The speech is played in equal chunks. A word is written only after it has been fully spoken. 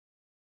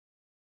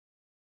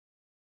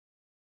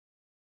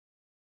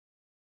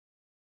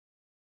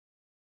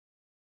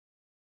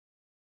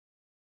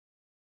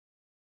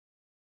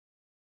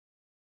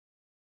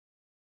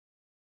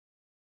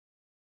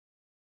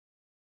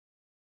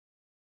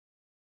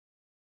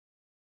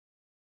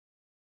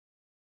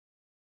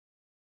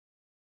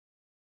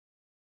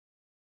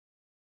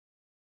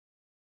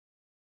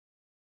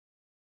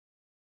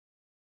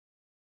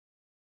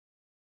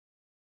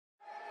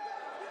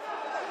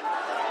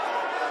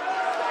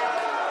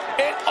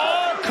It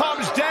all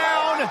comes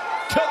down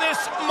to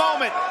this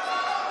moment.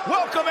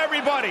 Welcome,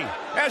 everybody,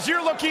 as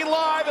you're looking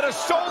live at a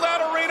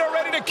sold-out arena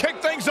ready to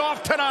kick things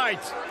off tonight.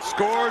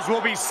 Scores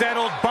will be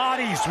settled,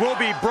 bodies will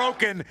be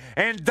broken,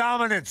 and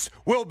dominance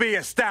will be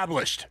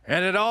established.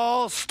 And it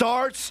all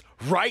starts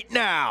right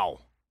now.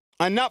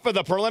 Enough of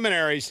the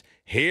preliminaries.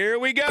 Here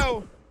we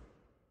go.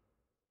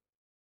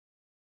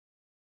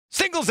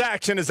 Singles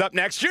action is up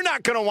next. You're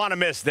not going to want to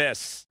miss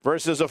this.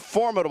 Versus a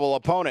formidable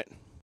opponent.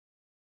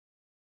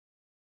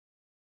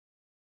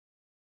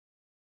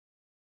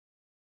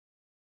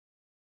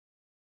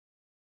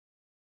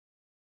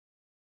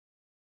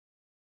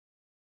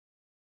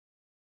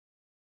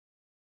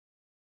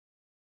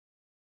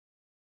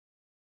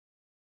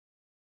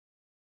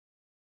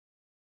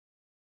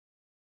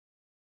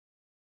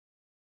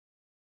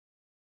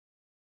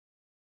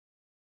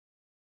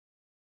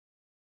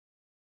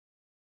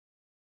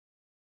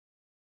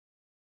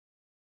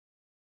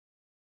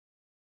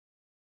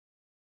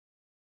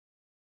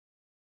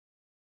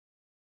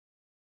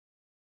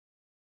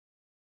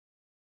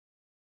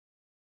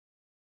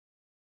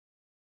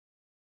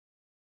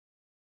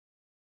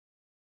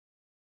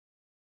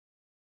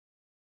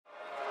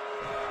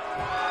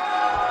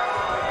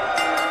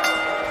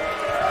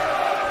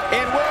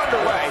 And we're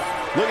underway.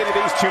 Looking at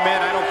these two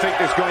men, I don't think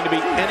there's going to be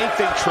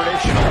anything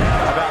traditional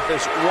about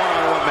this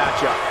one-on-one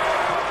matchup.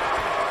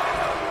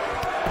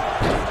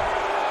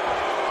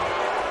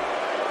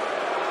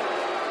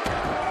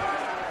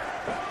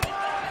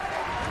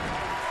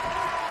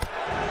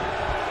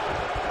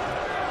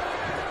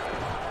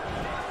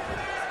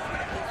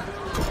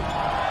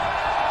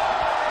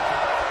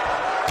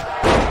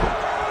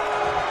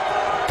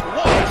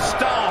 What a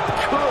stomp.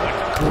 Good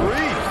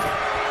grief.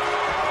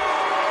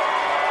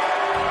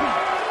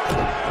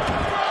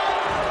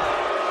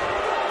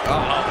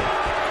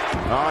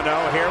 Oh,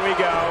 no, here we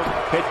go.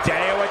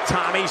 Hideo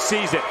Itami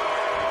sees it.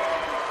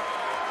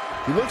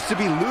 He looks to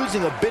be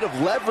losing a bit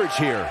of leverage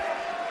here.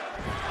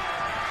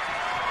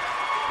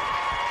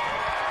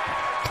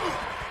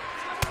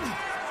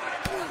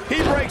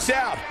 He breaks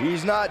out.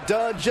 He's not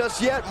done just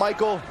yet,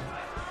 Michael.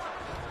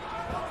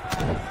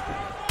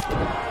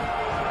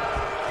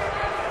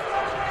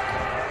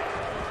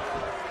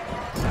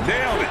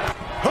 Nailed it.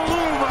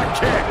 Haluma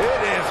kick.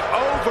 It is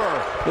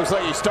over. Looks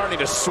like he's starting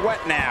to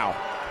sweat now.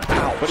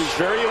 Ouch. But he's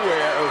very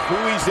aware of who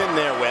he's in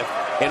there with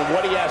and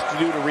what he has to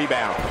do to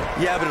rebound.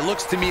 Yeah, but it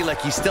looks to me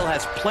like he still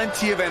has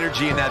plenty of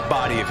energy in that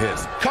body of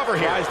his. Cover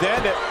here. Tries to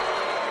end it.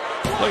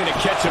 Looking to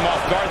catch him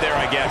off guard there,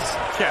 I guess.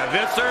 Yeah,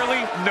 this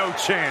early, no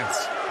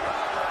chance.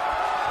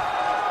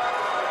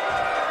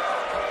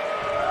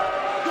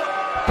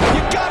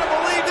 You gotta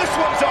believe this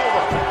one's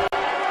over.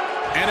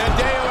 And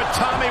Hideo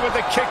Itami with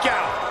the kick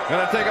out.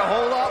 Gonna take a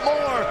whole lot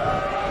more.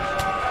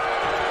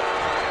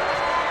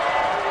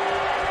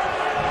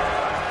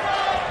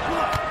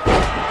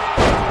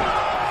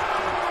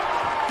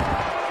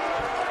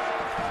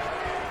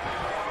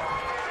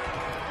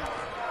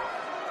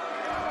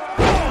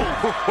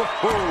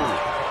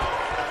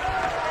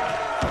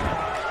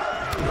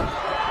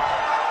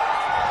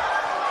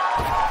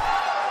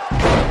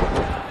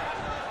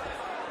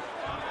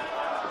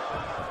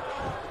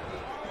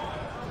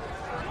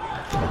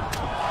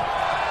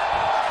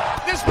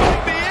 This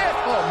might be it.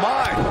 Oh,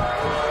 my.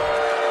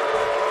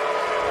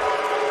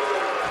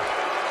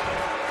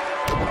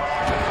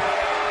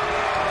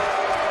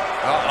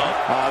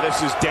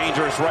 This is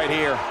dangerous right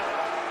here.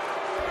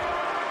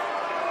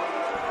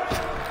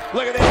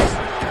 Look at this.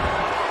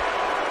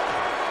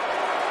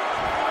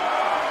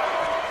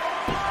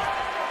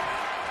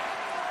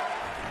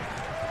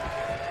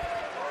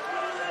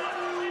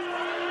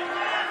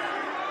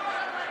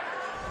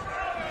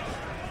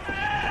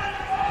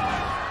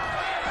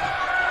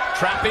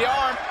 Trap the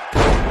arm.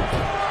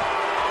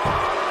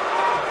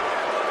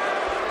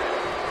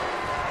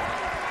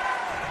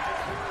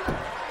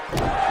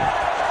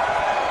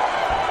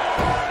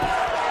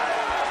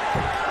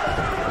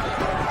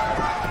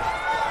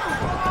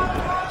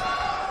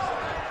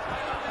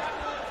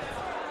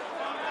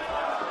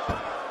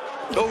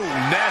 Oh,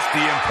 nasty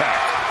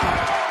impact.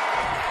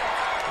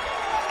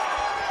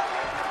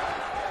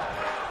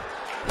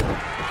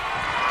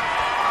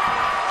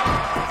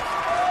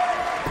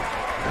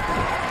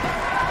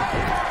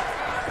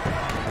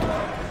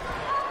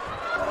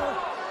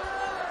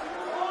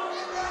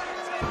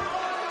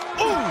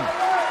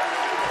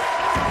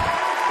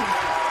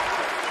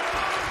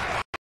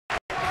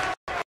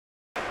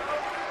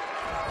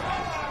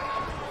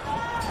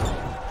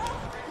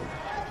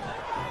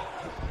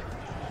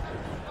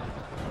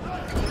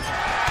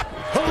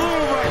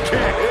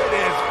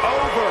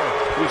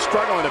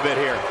 Struggling a bit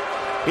here.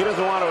 He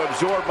doesn't want to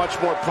absorb much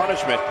more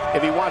punishment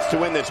if he wants to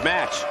win this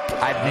match.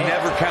 I'd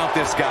never count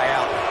this guy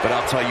out, but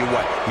I'll tell you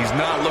what, he's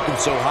not looking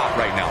so hot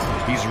right now.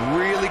 He's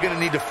really going to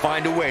need to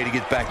find a way to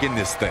get back in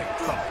this thing.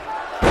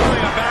 Really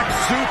a back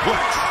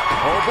suplex.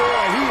 Oh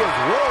boy, he is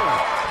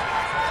rolling.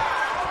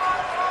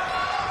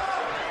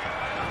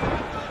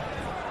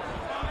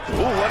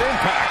 Ooh, what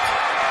impact.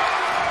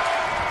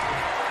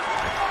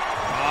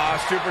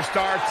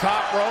 superstar,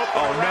 top rope.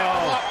 Oh, Wrap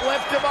him no. up,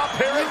 lift him up.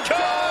 Here it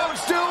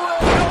comes. Do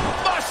it. The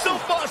Muscle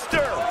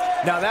Buster.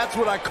 Now that's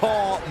what I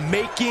call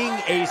making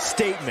a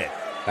statement.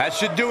 That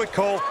should do it,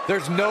 Cole.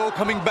 There's no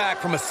coming back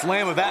from a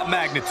slam of that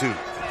magnitude.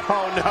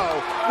 Oh,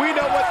 no. We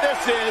know what this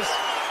is.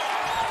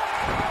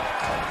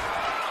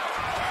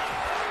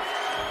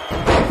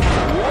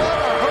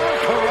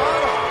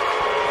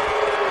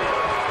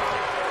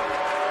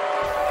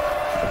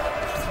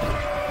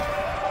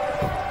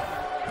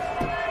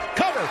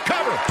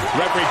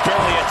 Referee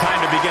barely had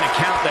time to begin a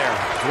count there.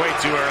 It's way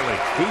too early.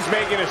 He's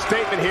making a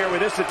statement here with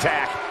this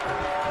attack.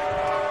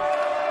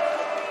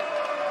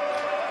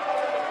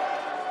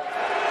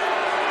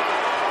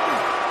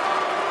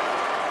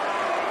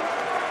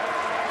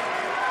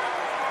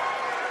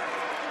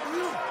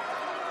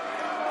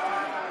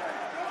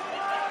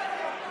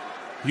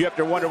 You have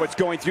to wonder what's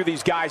going through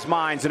these guys'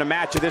 minds in a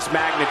match of this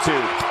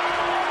magnitude.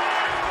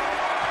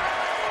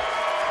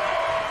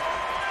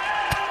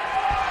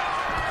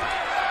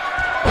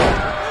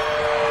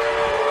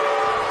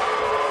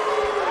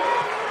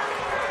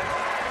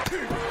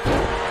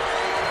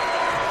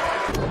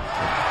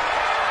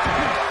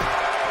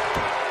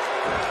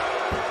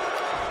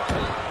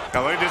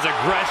 Now look at this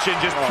aggression,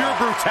 just pure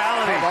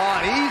brutality. Come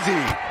on,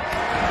 easy.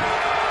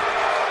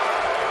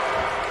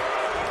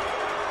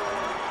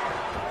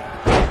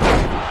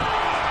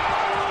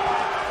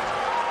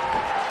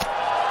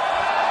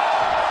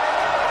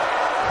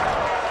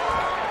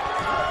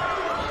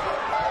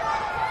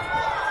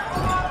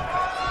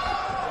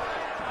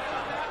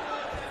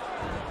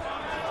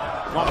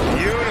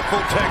 Beautiful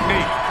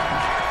technique.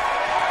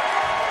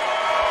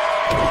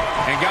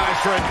 And guys,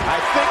 I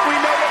think we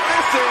know what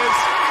this is.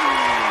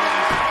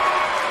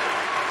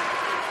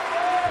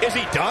 Is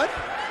he done?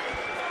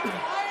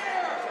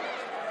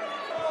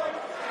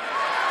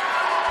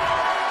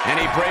 And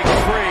he breaks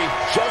free.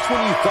 Just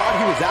when you thought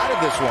he was out of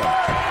this one.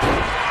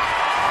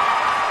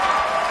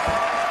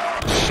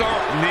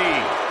 sharp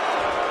knee.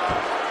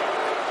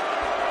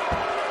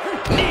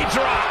 Knee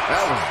drop.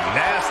 That was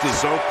nasty.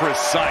 So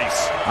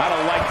precise. I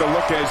don't like the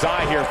look of his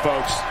eye here,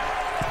 folks.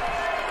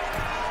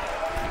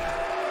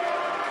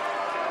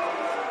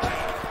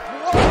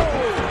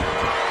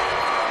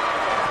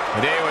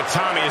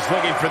 Tommy is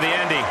looking for the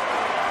ending.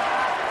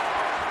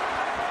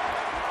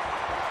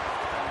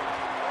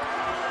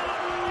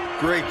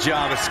 Great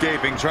job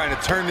escaping, trying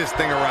to turn this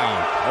thing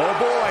around. Oh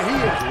boy, he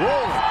is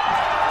rolling.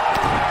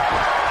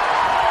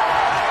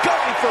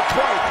 Going for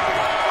broke.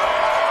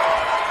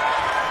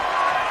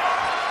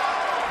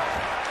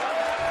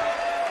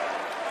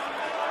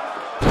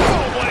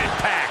 Oh, what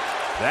impact.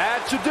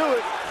 That should do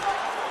it.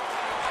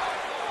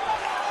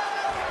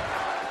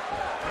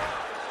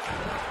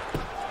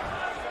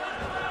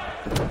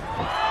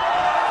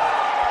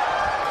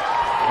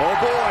 Oh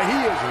boy, he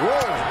is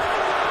rolling.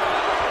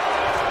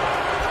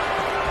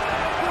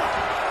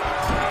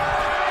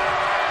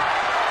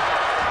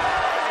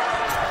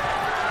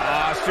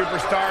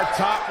 Superstar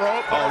top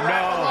rope. Oh,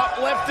 Wrap him no. up,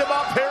 lift him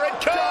up. Here it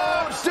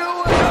comes. Do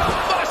it.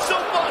 Muscle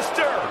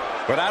Buster.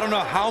 But I don't know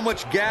how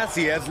much gas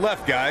he has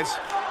left, guys.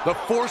 The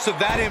force of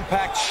that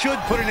impact should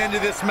put an end to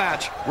this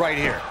match right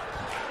here.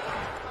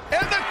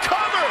 And the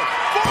cover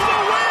for the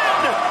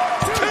win.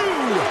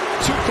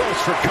 Too close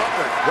for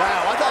comfort.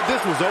 Wow, I thought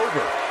this was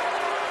over.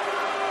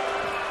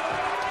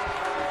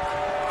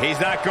 He's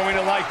not going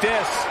to like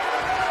this.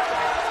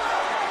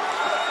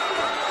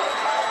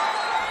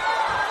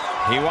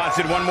 He wants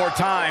it one more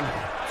time.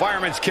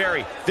 Fireman's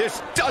carry.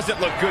 This doesn't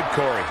look good,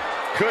 Corey.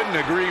 Couldn't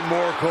agree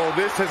more, Cole.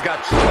 This has got...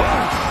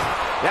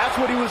 That's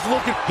what he was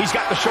looking. He's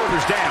got the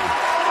shoulders down.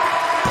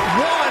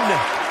 1,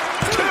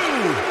 2,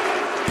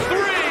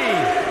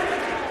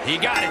 3. He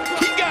got it.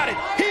 He got it.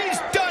 He's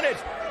done it.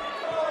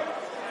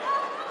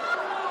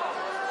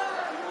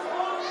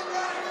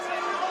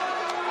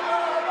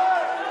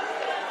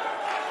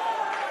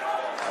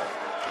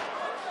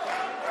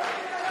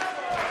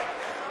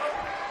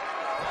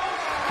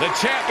 The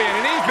champion,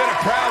 and he's been a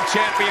proud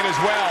champion as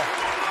well.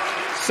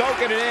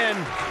 Soaking it in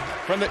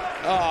from the...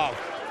 Oh,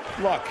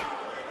 look.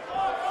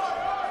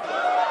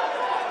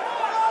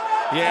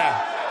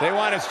 Yeah, they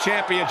want his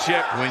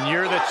championship. When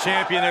you're the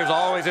champion, there's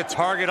always a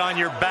target on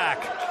your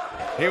back.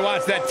 He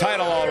wants that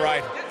title, all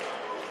right.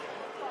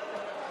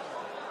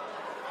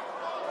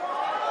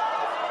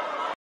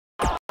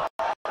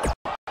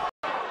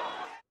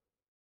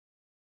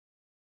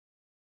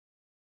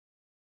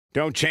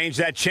 Don't change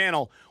that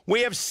channel.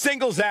 We have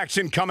singles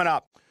action coming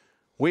up.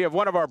 We have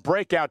one of our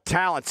breakout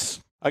talents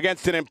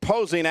against an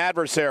imposing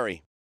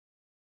adversary.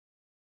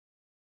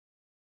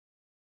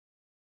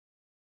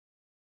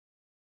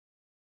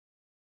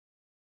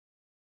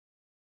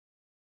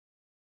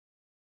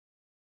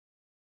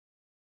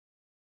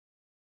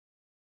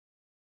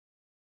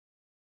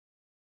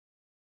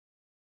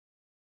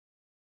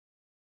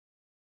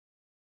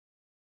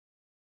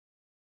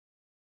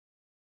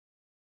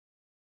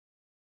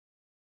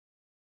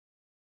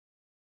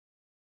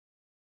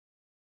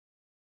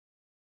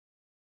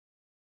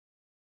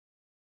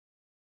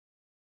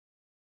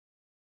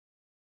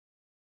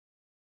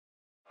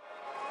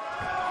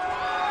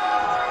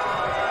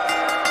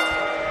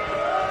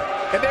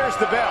 And there's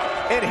the bell.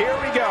 And here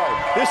we go.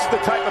 This is the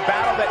type of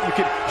battle that you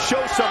can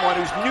show someone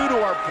who's new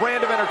to our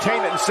brand of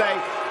entertainment and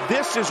say,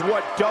 this is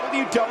what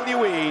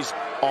WWE's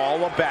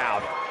all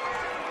about.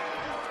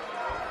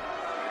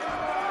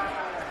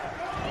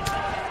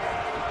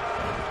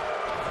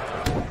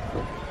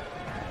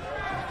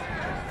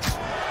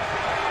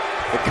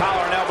 The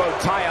collar and elbow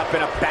tie-up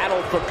in a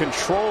battle for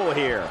control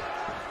here.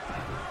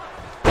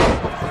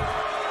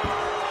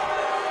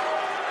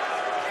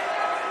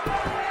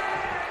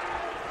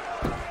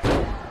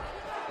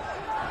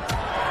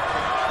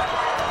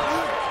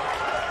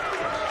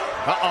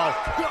 Uh-oh.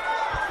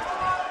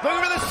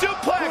 Looking for the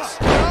suplex.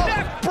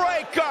 Neck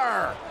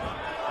breaker.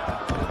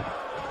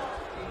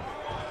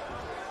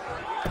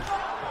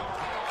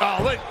 Oh,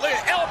 look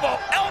at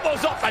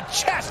elbows off the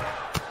chest.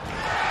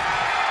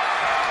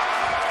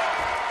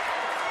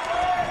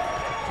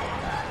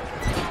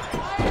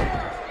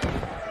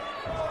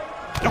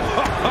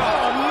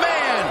 Oh,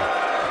 man.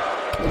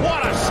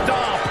 What a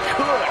stomp.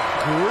 Good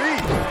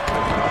grief.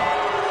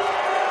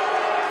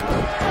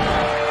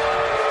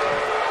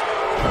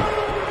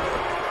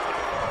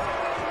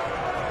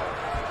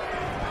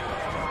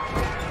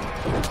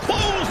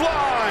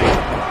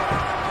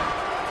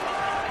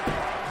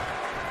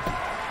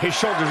 His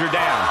shoulders are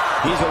down.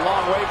 He's a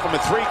long way from a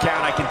 3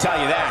 count, I can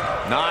tell you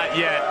that. Not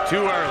yet.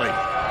 Too early.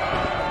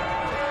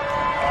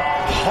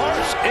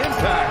 Harsh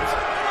impact.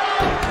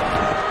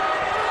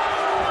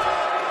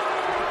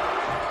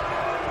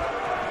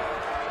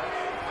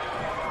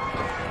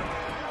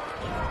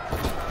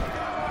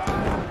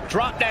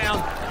 Drop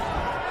down.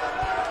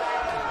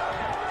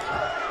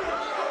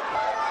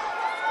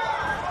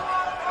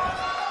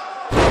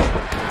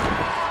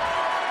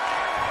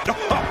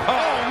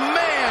 Oh,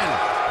 man.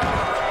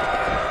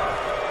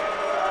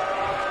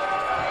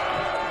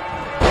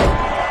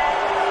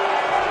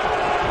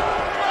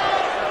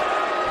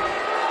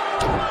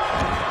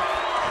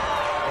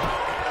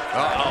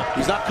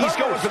 He's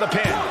going for the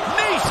pin.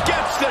 Nice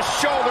gets the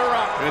shoulder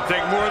up. Gonna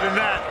take more than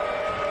that.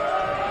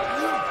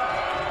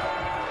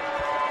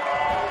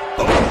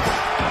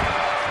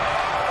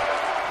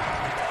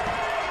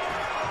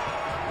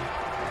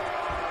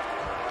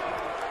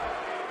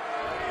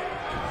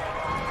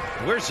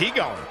 Where's he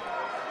going?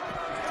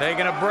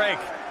 Taking a break.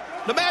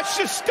 The match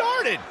just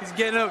started. He's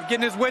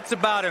getting his wits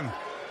about him.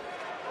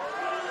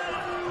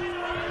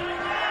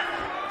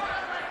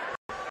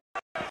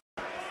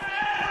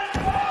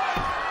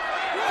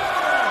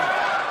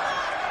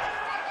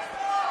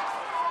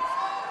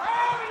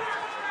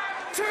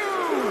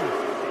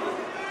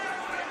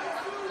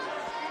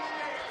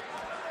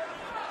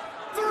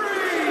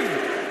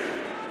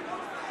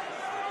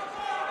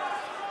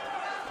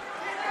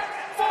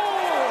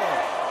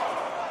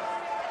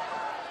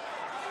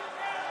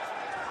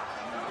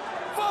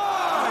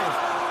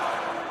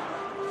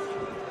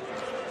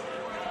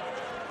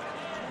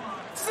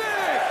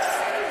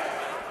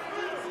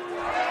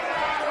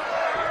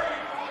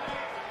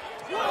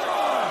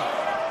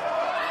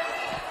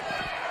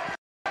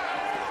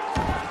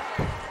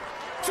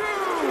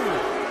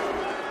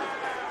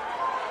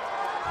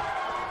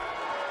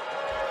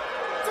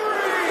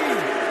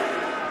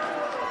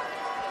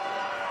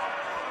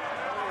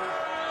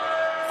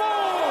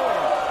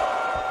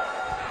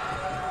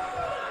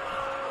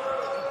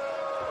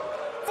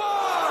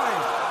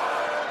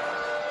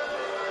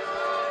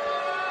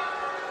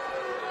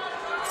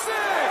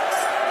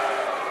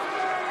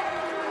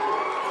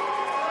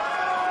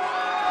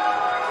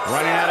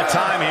 Running out of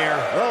time here.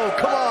 Oh,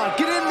 come on,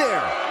 get in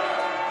there.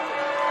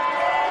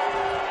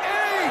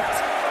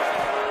 8.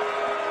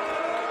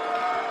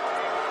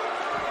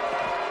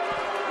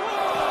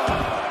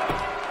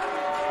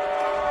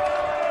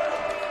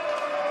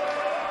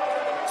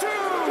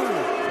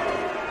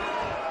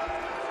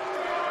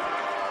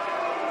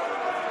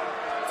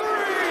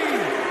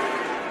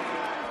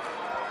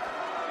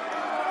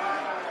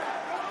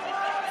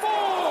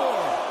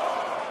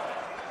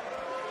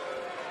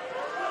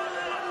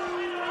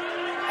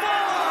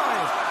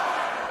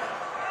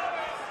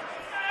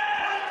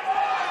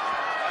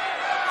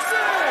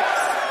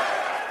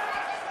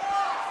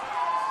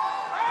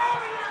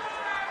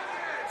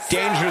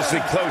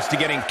 Dangerously close to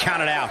getting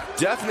counted out.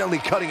 Definitely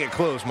cutting it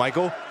close,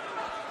 Michael. 8.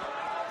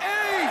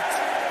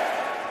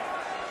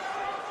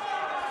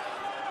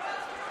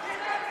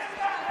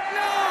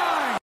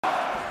 9.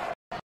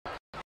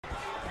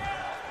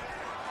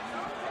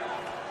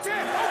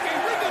 10. Okay,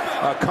 ring the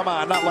bell. Come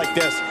on, not like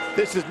this.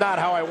 This is not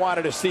how I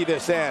wanted to see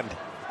this end.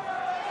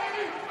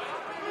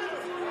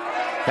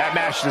 That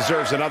match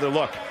deserves another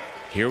look.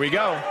 Here we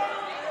go.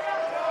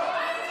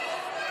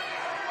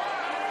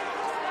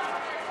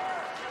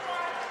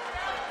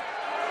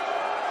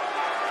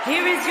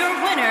 Here is your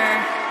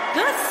winner,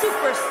 the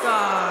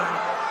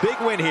Superstar. Big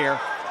win here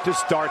to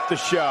start the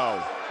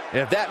show.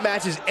 And if that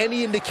match is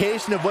any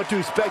indication of what to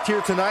expect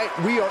here tonight,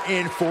 we are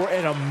in for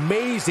an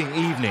amazing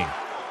evening.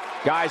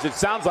 Guys, it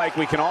sounds like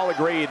we can all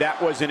agree that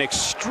was an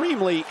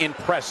extremely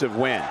impressive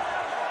win.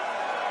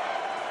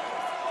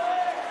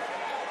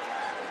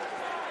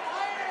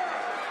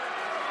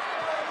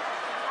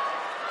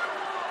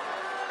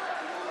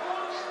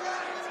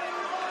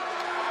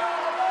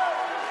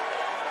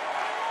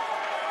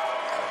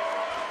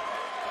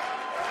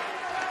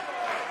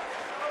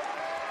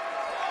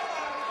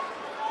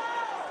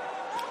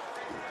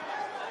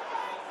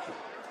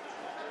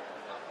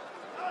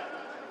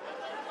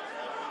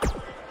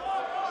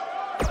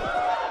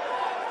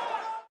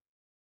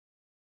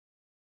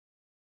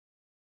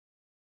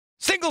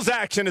 Singles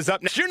action is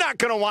up next. You're not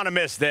going to want to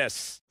miss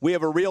this. We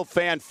have a real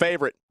fan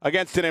favorite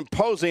against an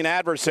imposing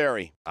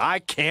adversary. I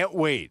can't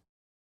wait.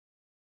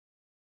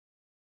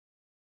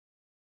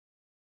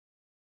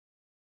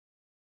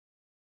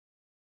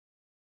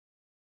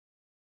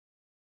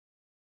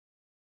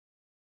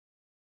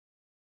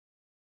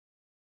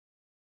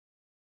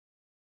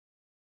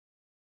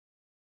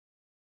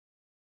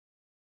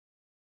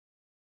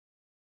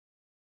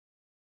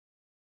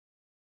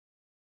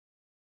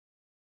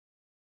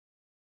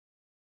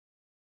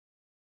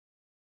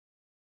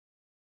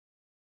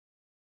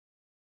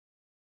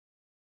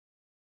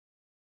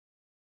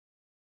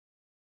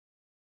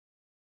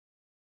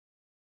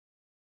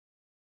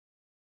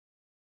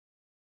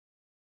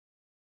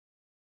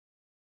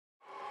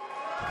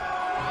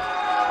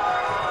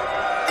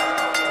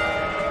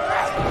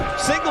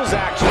 Singles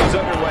action is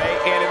underway,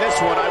 and in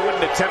this one, I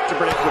wouldn't attempt to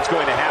predict what's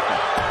going to happen.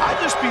 I'd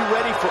just be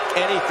ready for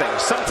anything.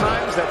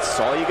 Sometimes that's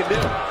all you can do.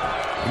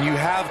 When you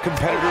have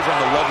competitors on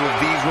the level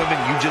of these women,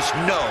 you just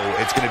know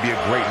it's going to be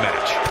a great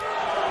match.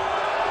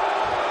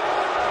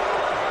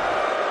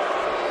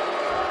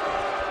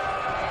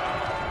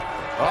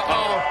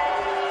 Uh-oh.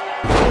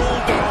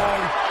 Bulldog.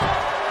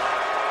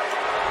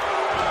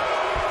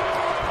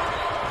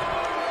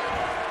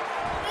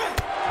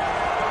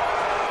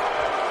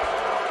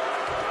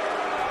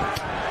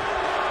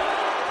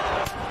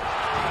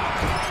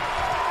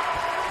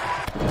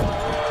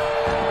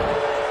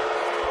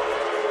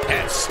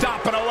 And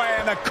stomping away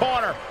in the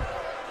corner.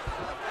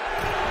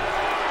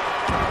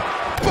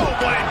 Boom,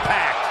 what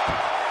impact.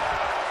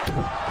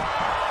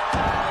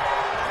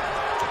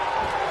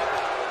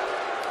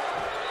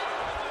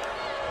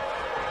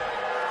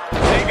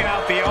 Taking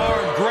out the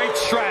arm. Great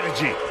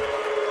strategy.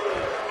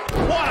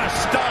 What a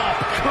stomp.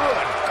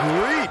 Good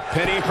grief.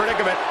 Penny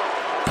predicament.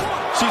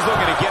 She's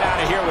looking to get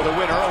out of here with a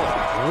win early.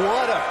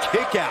 What a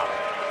kick out.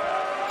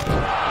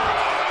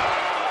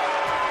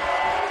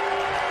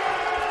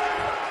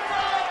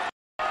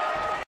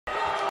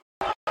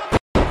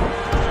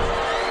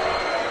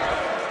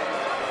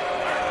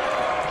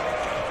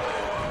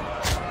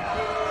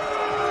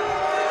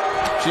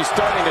 She's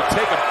starting to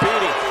take a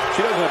beating.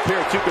 She doesn't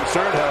appear too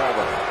concerned,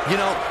 however. You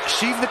know,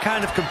 she's the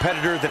kind of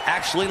competitor that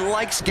actually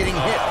likes getting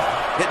hit.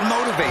 It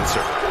motivates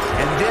her.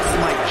 And this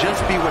might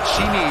just be what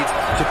she needs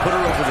to put her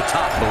over the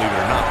top, believe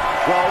it or not.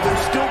 Well, there's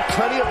still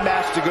plenty of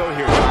match to go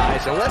here,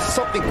 guys. Unless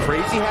something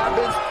crazy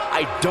happens,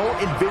 I don't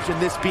envision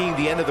this being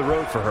the end of the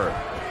road for her.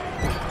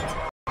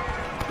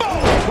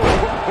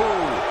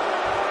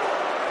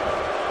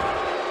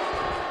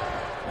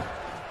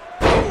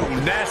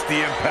 Boom,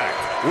 nasty impact.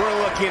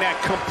 We're looking at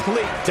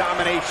complete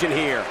domination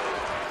here.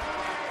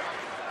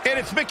 And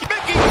it's Mickey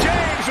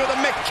James with a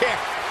Mick kick.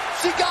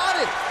 She got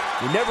it.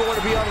 You never want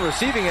to be on the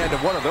receiving end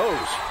of one of those.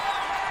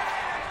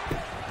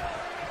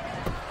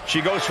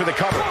 She goes for the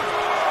cover.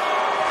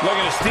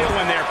 Looking to steal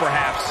one there,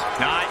 perhaps.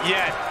 Not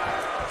yet.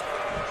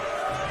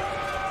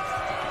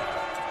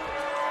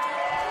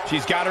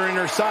 She's got her in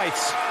her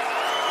sights.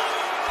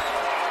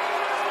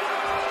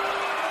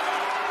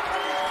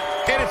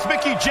 And it's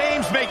Mickey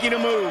James making a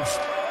move.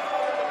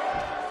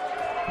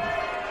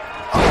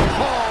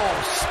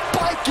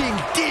 Spiking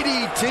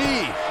DDT.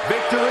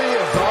 Victory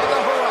is on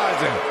the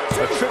horizon.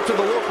 A trip to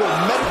the local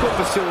medical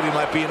facility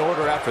might be in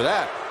order after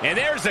that. And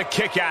there's a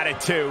kick at it,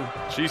 too.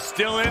 She's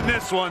still in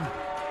this one.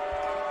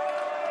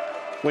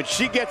 When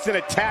she gets in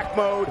attack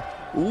mode,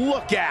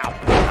 look out.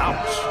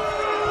 Ouch.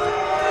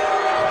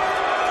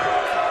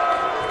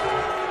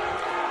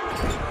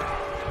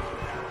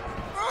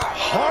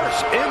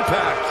 Harsh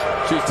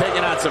impact. She's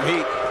taking on some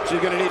heat. She's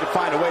going to need to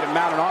find a way to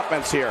mount an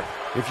offense here.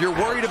 If you're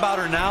worried about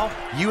her now,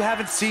 you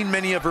haven't seen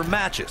many of her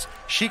matches.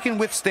 She can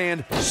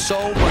withstand so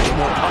much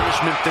more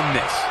punishment than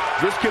this.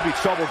 This could be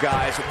trouble,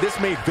 guys. This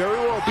may very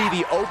well be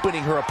the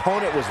opening her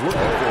opponent was looking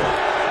for.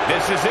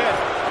 This is it.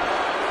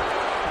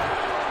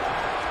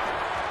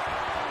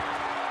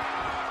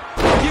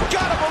 You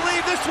gotta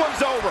believe this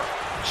one's over.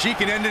 She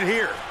can end it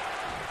here.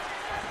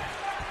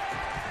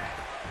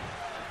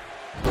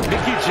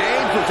 Mickey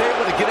James was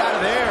able to get out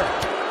of there.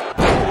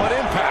 Oh, what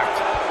impact.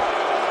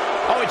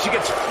 Oh, and she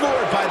gets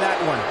floored by that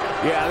one.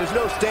 Yeah, there's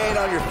no staying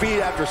on your feet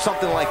after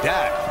something like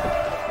that.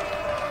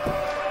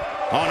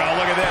 Oh, no,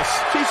 look at this.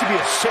 She should be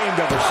ashamed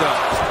of herself.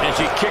 And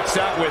she kicks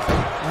out with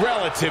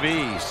relative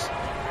ease.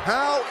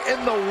 How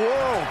in the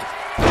world?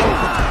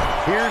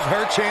 Here's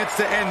her chance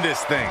to end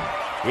this thing.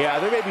 Yeah,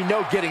 there may be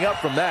no getting up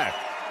from that.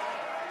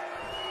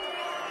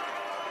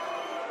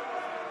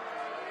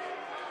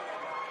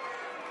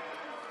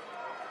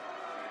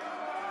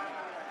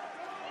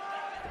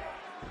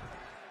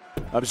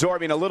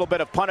 Absorbing a little bit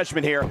of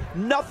punishment here.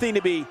 Nothing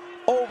to be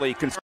overly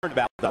concerned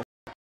about, though.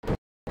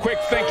 Quick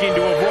thinking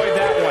to avoid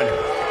that one.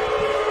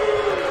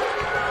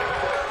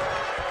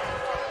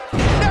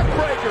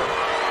 Neckbreaker.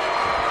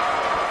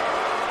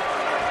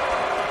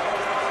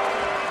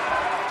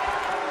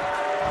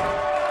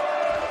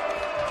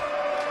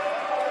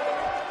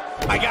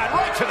 I got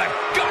right to the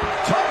gut.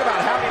 Talk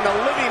about having the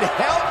living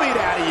hell beat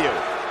out of you.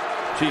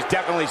 She's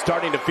definitely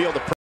starting to feel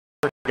the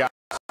pressure, guys.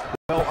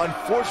 Well,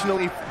 unfortunately,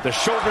 Unfortunately, the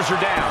shoulders are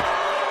down.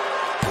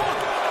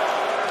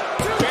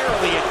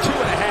 Barely at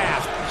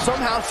 2.5.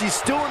 Somehow she's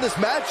still in this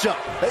matchup.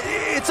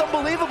 It's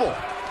unbelievable.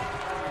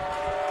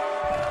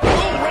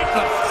 Oh, right in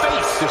the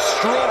face.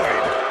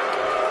 Destroyed.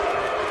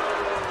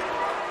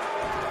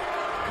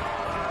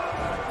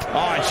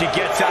 Oh, and she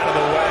gets out of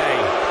the way.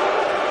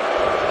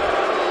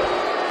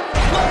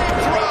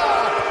 Leg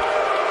drop.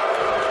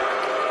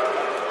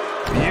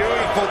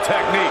 Beautiful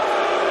technique.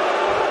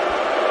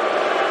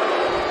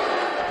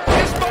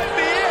 This might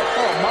be it.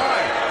 Oh,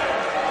 my.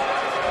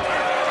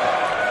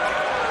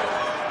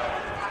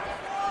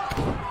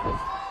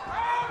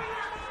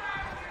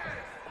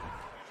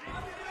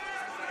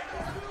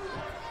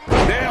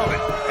 Nailed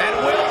it. And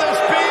will this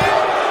be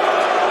it?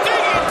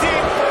 Digging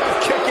deep for a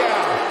kick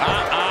out.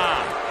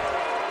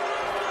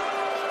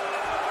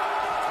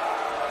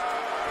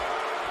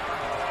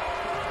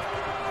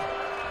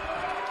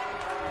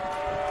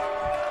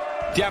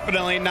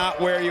 Definitely not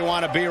where you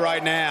want to be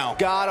right now.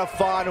 Gotta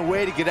find a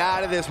way to get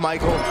out of this,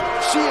 Michael.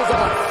 She is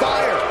on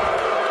fire.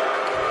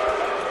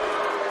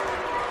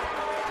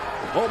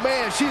 Oh,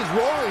 man, she's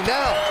rolling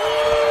now.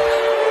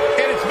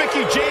 And it's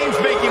Mickie James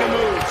making a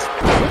move.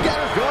 Look at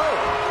her go.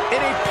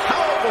 In a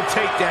powerful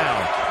takedown.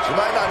 She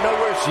might not know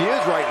where she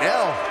is right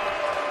now.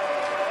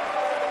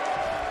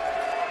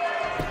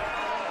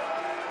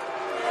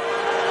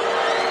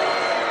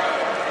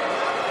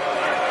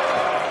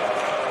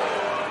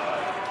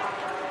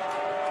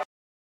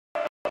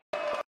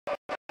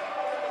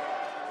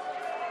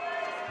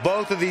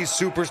 Both of these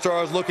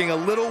superstars looking a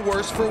little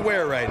worse for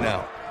wear right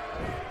now.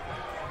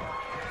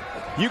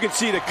 You can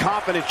see the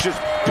confidence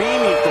just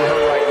beaming from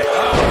her right now.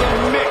 Oh, the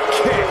Mick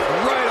kick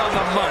right on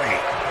the money.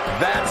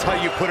 That's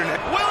how you put an...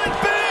 Will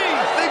it be?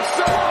 I think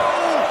so.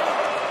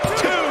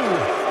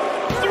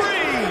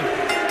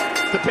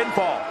 2, 3. The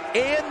pinfall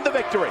and the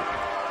victory.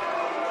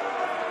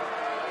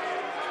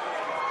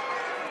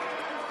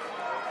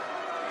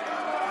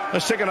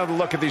 Let's take another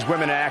look at these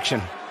women in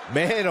action.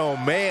 Man, oh,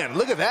 man,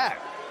 look at that.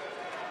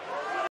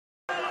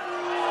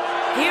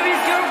 Here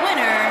is your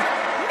winner,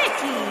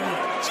 Mickie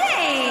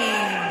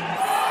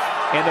James.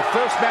 And the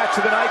first match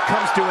of the night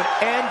comes to an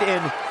end in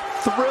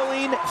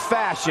thrilling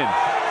fashion.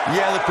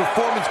 Yeah, the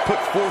performance put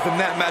forth in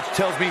that match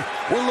tells me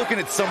we're looking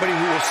at somebody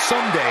who will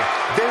someday,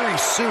 very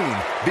soon,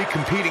 be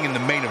competing in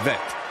the main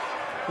event.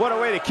 What a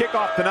way to kick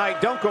off the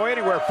night. Don't go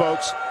anywhere,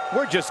 folks.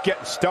 We're just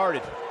getting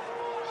started.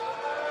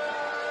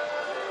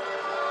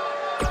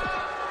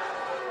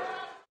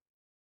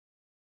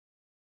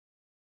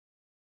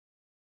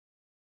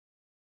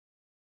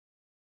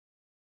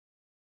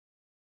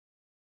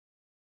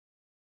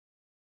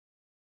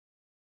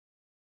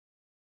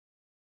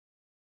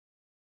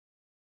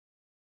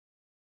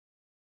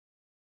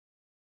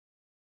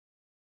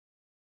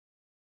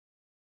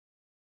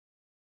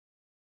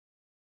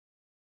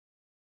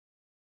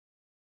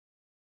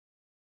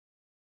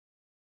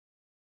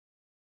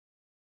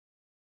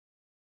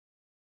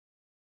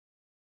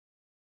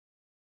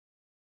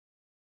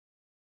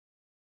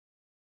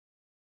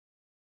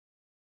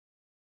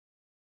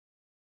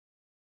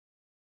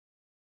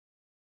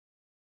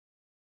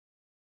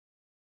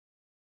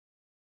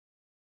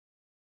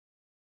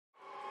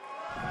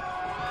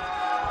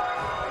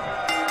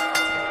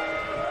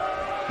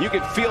 You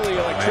can feel the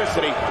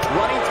electricity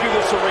running through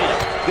this arena.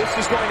 This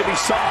is going to be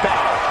some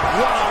battle.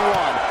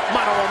 One-on-one,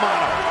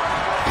 mano-a-mano.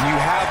 When you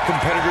have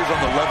competitors on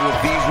the level of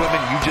these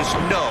women, you just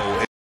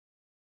know.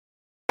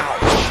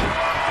 Ouch.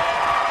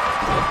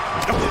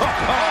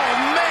 Oh, man!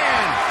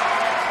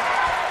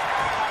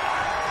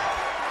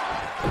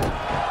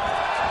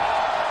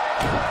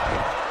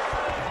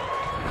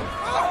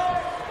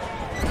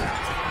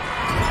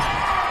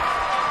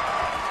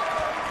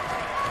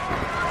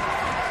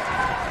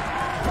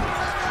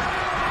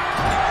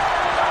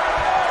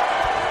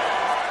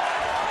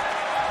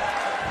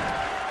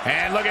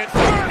 And look at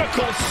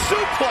vertical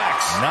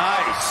suplex.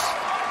 Nice.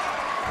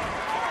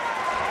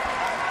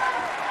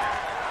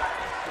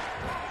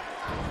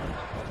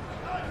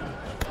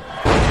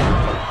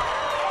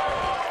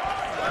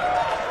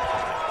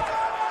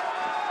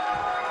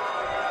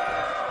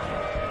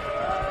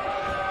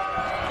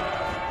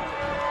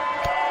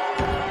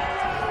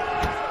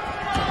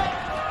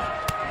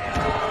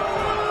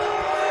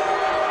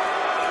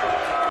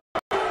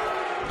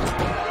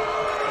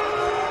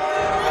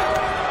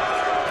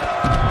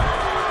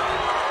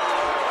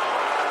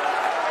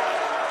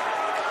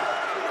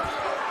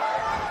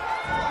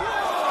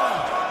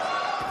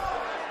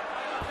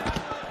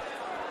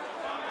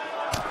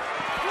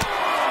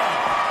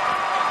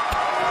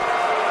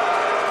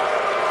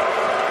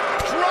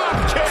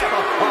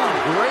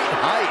 Great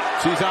height.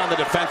 She's on the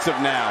defensive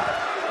now.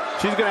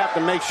 She's going to have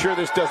to make sure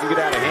this doesn't get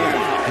out of hand.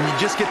 And you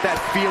just get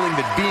that feeling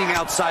that being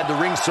outside the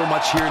ring so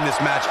much here in this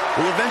match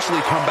will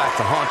eventually come back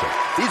to haunt her.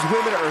 These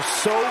women are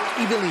so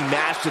evenly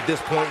matched at this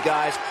point,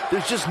 guys.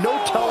 There's just no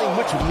telling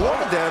which one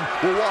of them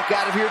will walk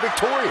out of here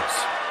victorious.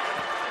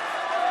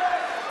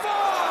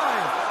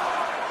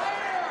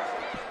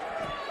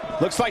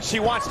 5. Looks like she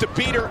wants to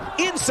beat her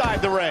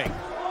inside the ring.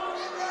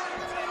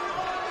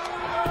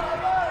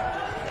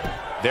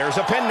 There's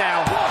a pin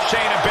now.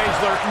 Shayna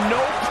Baszler,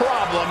 no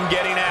problem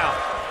getting out.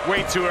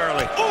 Way too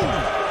early. Ooh!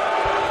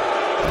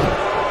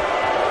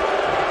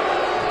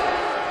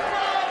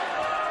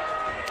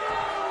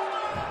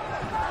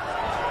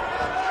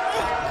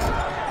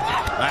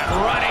 That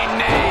running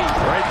knee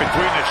right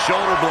between the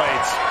shoulder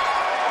blades.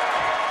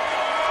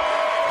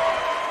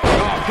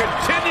 Oh,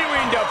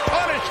 continuing to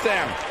punish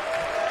them.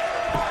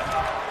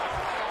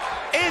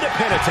 And a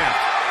pin attempt.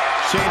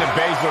 Shayna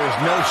Baszler is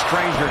no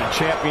stranger to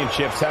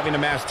championships, having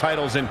amassed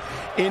titles in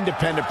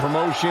independent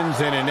promotions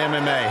and in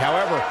MMA.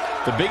 However,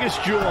 the biggest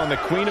jewel on the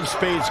Queen of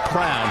Spades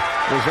crown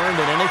was earned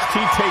in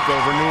NXT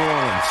TakeOver New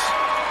Orleans.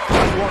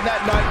 Well,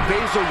 that night,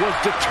 Baszler was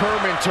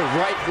determined to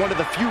right one of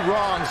the few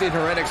wrongs in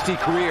her NXT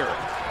career.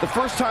 The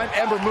first time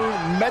Ember Moon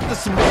met the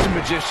submission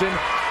magician,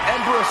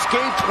 Ember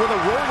escaped with a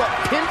roll-up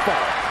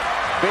pinfall.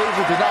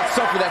 Baszler did not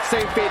suffer that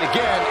same fate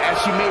again as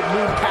she made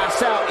Moon pass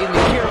out in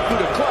the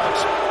Karakuda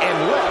clutch and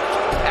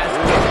left as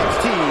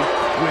NXT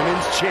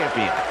Women's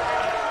Champion.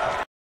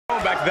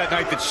 Going back to that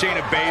night that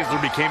Shayna Baszler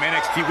became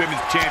NXT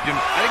Women's Champion,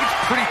 I think it's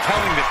pretty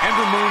telling that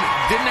Ember Moon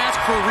didn't ask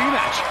for a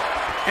rematch.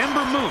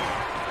 Ember Moon,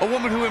 a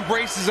woman who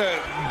embraces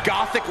a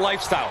gothic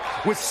lifestyle,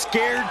 was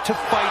scared to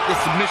fight the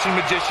submission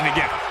magician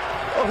again.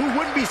 Well, who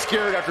wouldn't be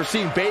scared after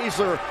seeing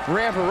Baszler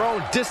ram her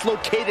own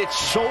dislocated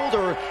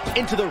shoulder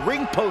into the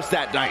ring post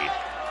that night?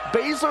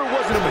 Baszler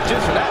wasn't a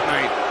magician that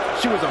night.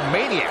 She was a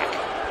maniac.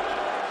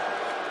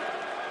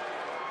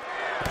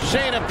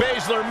 Shayna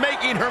Baszler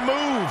making her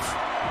move.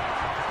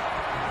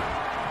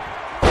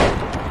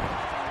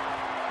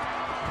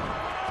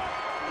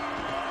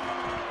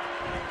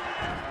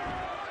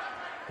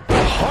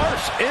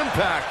 Harsh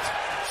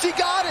impact. She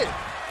got it.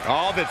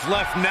 All that's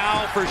left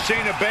now for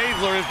Shayna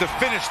Baszler is to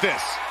finish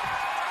this.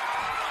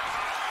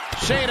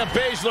 Shayna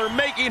Baszler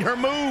making her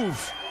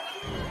move.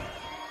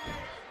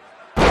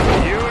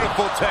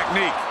 Beautiful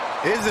technique.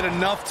 Is it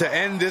enough to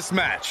end this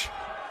match?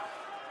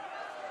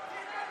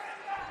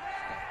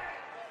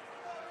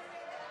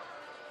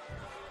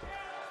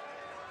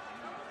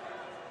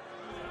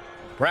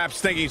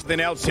 Perhaps thinking something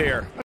else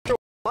here.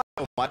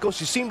 Michael,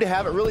 she seemed to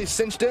have it really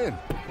cinched in.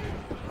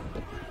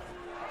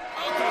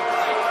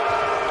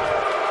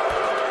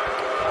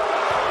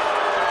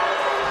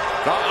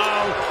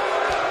 Uh-oh.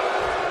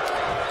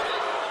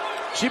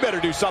 She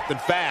better do something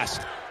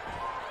fast.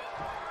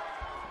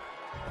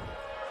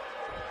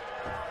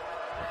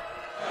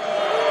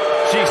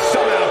 She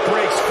somehow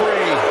breaks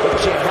free.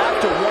 But you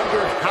have to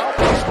wonder how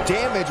much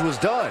damage was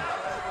done.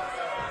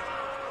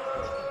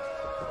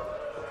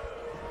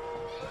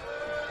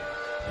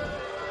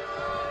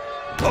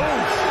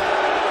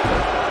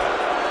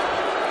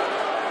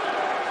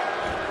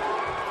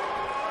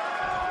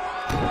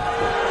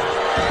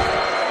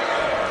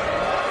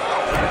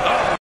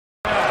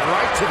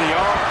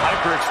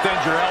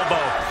 Extend your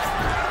elbow.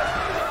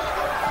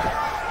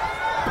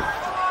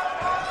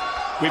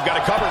 We've got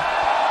it covered.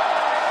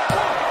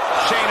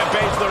 Shayna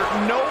Baszler,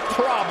 no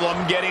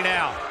problem getting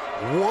out.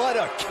 What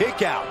a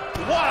kick out.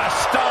 What a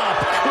stomp.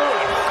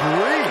 Good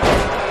grief.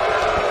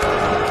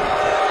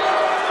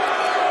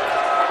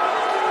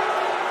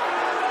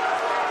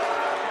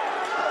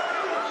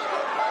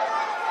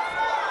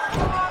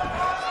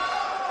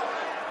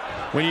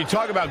 When you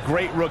talk about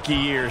great rookie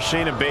years,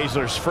 Shayna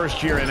Baszler's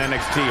first year in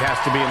NXT has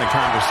to be in the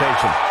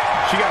conversation.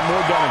 She got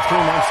more done in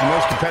 3 months than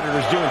most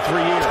competitors do in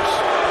 3 years.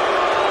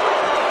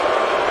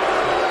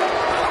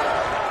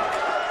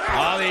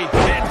 Oh, the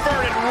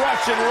inverted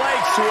Russian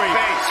leg sweep.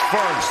 Face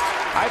first.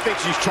 I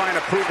think she's trying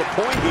to prove a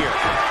point here.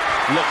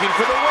 Looking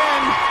for the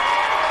win.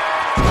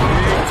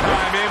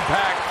 Big-time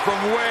impact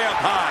from way up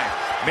high.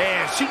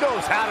 Man, she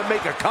knows how to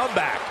make a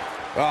comeback.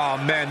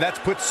 Oh, man, that's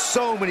put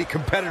so many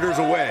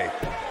competitors away.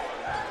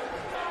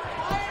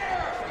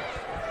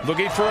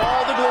 Looking for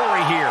all the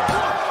glory here.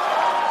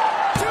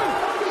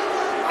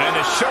 And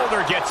the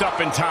shoulder gets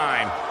up in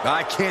time.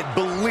 I can't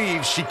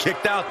believe she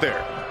kicked out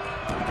there.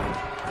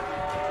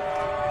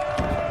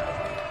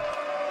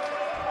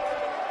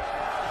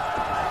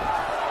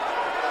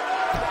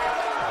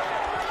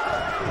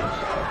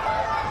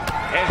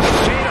 And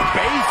Shayna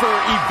Baszler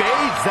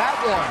evades that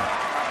one.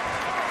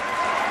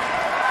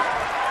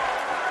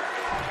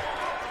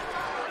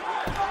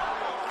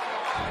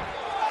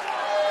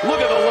 Look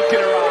at the look in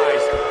her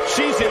eyes.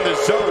 She's in the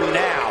zone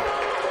now.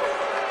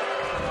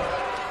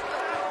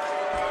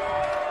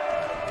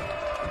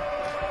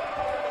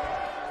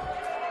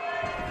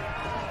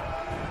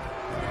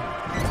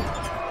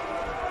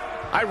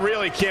 I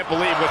really can't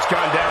believe what's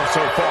gone down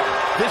so far.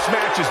 This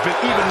match has been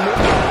even more...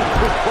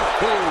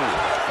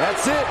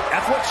 That's it.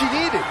 That's what she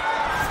needed.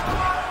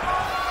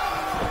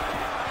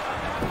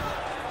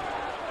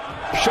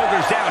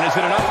 Shoulders down. Is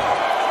it enough?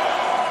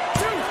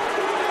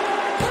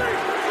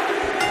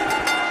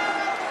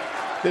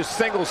 This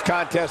singles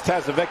contest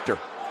has a victor.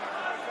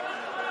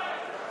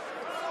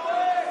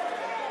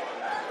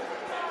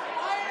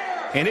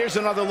 And here's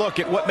another look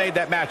at what made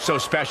that match so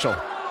special.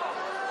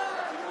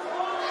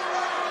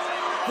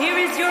 Here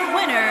is your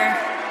winner,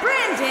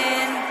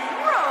 Brandon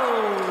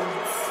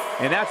Rhodes.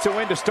 And that's a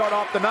win to start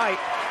off the night.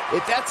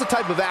 If that's the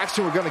type of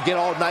action we're going to get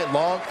all night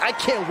long, I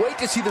can't wait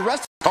to see the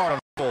rest of the card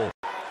unfold.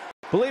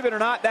 Believe it or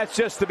not, that's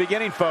just the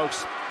beginning,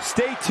 folks.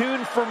 Stay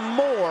tuned for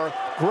more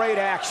great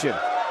action.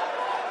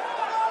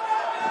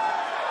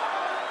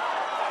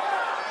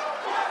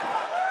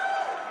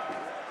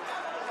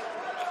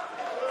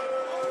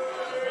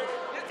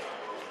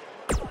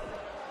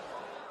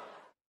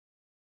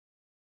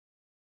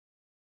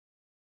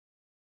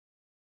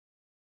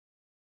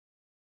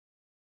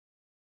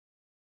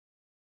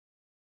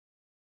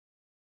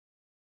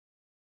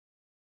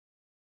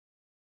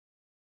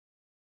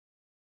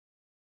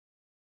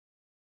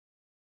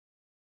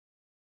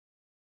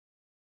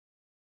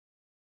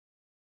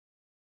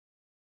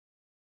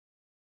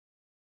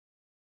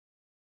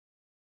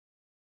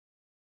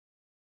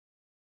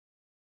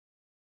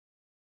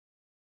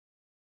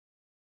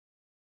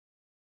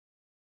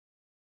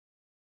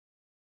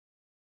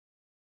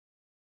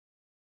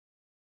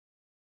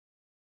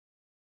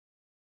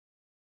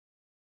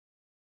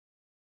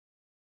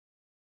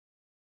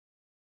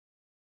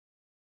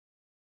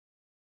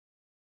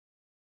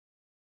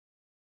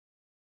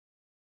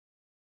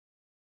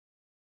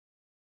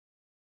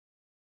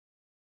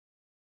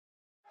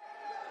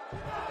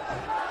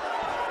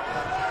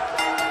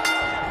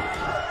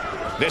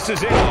 This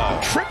is it.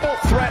 Triple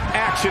threat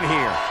action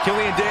here.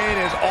 Killian Dane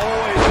is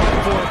always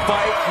up for a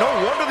fight. No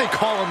wonder they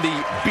call him the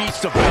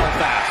Beast of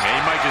Belfast. Yeah,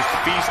 he might just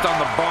feast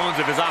on the bones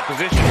of his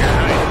opposition here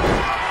tonight.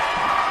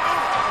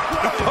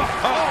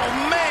 Oh,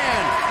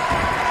 man!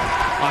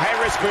 A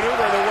high-risk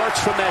maneuver that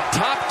works from that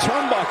top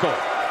turnbuckle.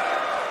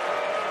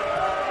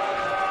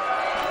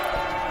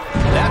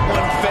 That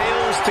one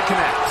fails to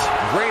connect.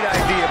 Great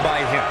idea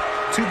by him.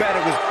 Too bad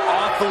it was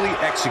awfully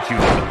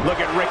executed.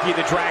 Look at Ricky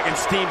the Dragon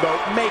Steamboat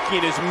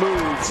making his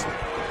moves.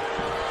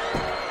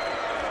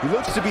 He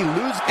looks to be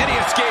losing. And he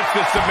escapes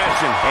the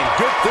submission. And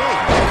good thing.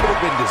 That could have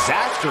been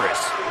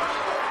disastrous.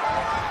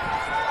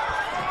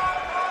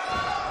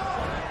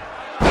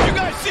 You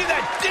guys see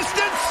that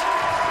distance?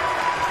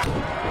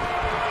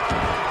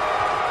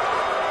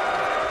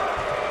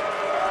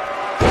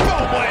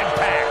 Oh, what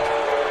impact.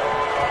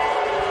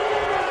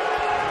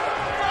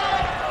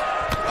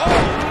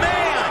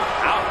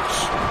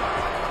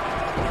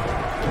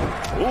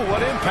 Ooh,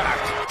 what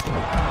impact.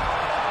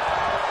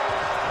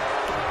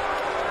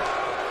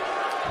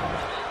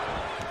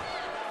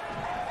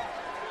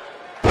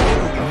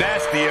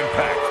 Nasty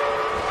impact.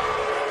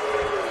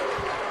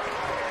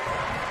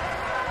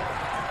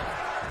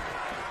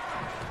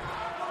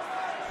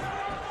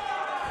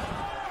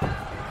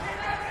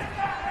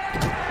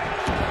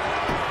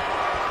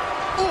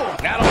 Ooh,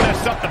 that'll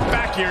mess up the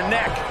back of your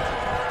neck.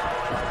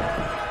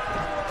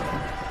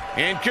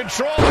 In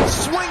control,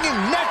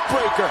 swinging neck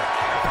breaker.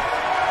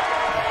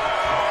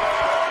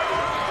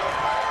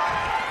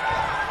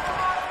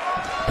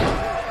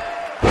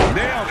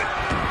 Nailed it.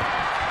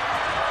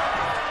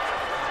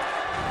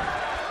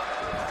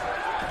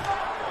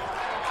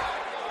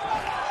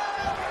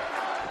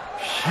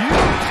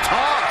 Huge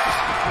toss.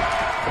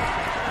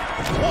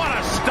 What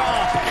a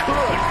stomp.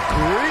 Good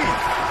grief.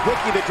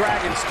 Ricky the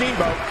Dragon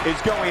Steamboat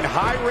is going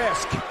high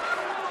risk.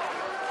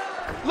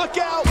 Look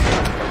out!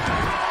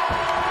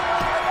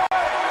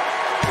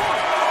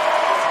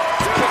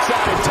 Kicks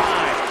out in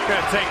time.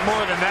 Gonna take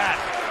more than that.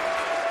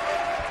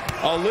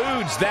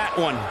 Eludes that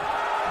one.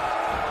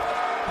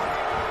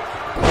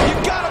 You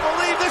gotta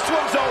believe this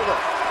one's over.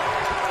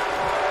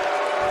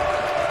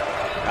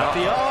 At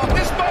the arm.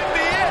 This might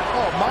be it.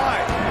 Oh my.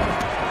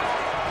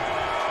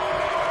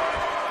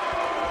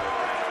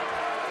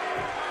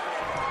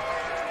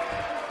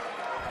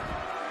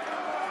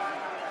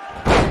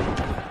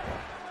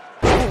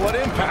 Ooh, what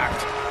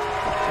impact.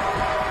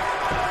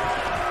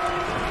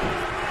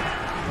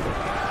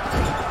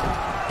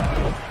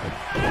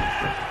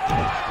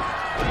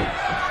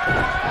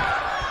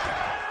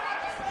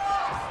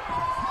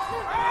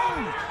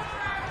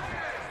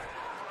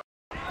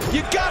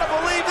 You gotta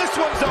believe this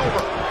one's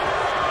over.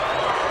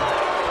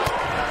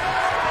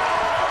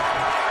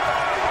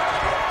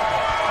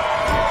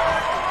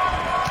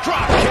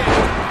 Drop kick.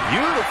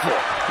 Beautiful.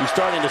 He's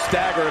starting to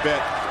stagger a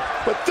bit.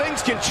 But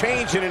things can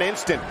change in an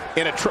instant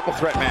in a triple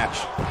threat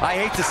match. I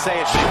hate to say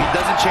it, but if he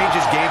doesn't change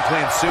his game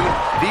plan soon,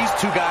 these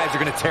two guys are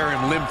going to tear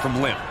him limb from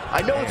limb.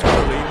 I know it's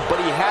early,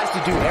 but he has to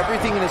do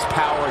everything in his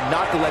power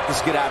not to let this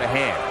get out of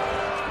hand.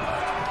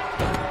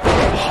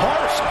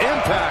 Harsh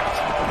impact.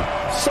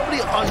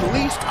 Somebody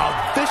unleashed a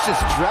vicious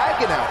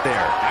dragon out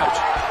there. Ouch.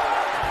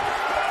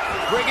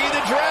 Ricky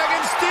the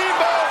Dragon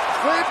Steamboat.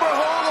 Sleeper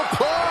hold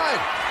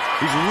applied.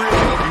 He's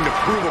really looking to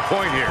prove a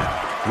point here.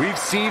 We've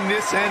seen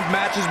this end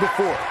matches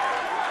before.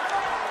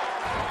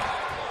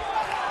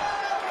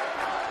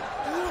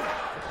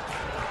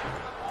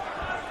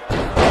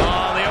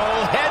 Oh, the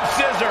old head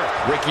scissor.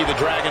 Ricky the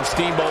Dragon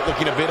Steamboat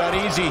looking a bit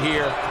uneasy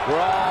here.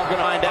 We're all going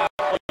to find out.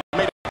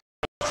 Made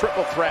a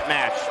triple threat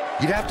match.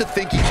 You'd have to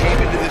think he came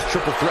into this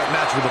triple threat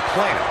match with a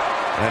plan.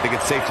 And I think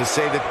it's safe to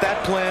say that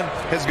that plan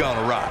has gone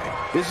awry.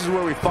 This is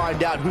where we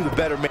find out who the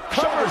better man.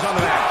 Shoulders on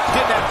the mat.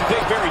 Didn't have to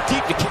dig very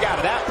deep to kick out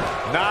of that.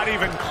 Not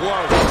even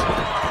close.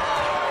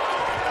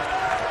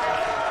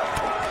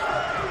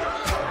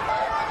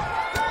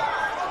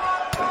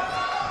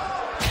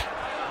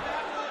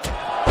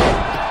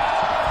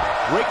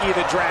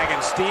 Ricky the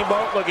Dragon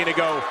Steamboat looking to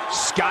go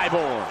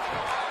skyborne.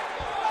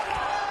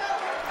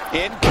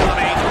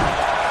 Incoming.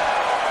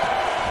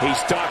 He's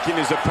stalking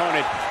his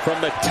opponent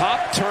from the top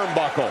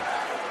turnbuckle.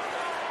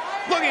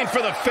 Looking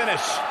for the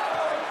finish.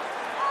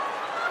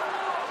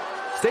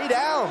 Stay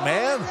down,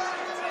 man.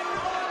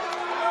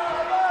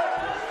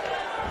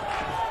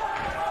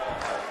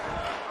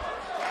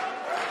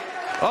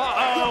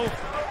 Uh-oh.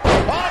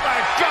 Oh, my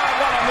God,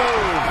 what a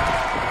move.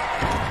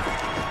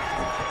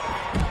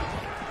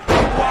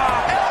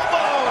 Wow,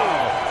 elbow.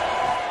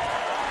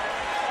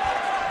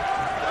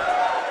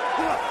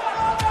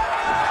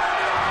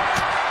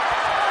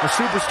 A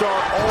superstar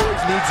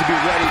always needs to be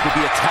ready to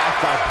be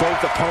attacked by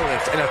both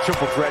opponents in a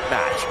triple threat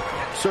match.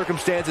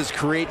 Circumstances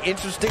create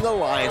interesting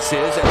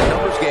alliances, and the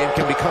numbers game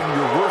can become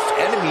your worst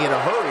enemy in a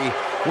hurry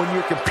when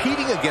you're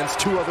competing against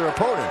two other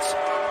opponents.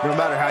 No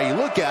matter how you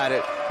look at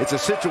it, it's a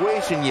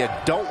situation you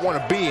don't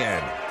want to be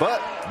in, but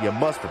you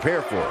must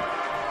prepare for it.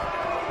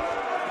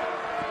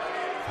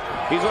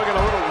 He's looking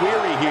a little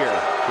weary here.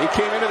 He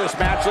came into this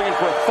match looking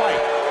for a fight,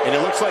 and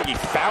it looks like he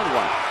found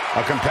one.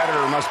 A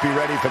competitor must be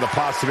ready for the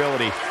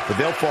possibility that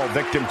they'll fall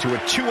victim to a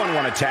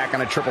 2-on-1 attack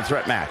on a triple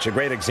threat match. A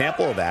great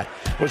example of that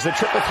was the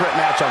triple threat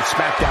match on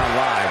SmackDown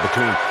Live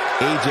between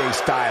AJ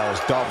Styles,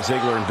 Dolph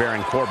Ziggler, and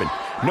Baron Corbin.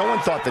 No one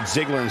thought that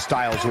Ziggler and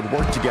Styles would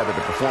work together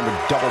to perform a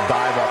double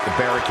dive off the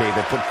barricade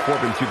that put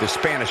Corbin through the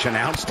Spanish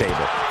announce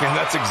table. And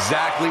that's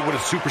exactly what a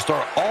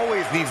superstar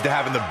always needs to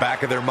have in the back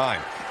of their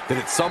mind. That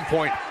at some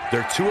point,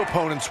 their two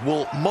opponents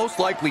will most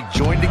likely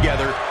join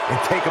together and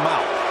take them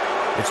out.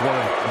 It's one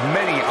of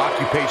many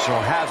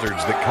occupational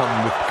hazards that come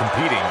with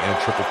competing in a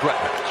triple threat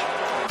match.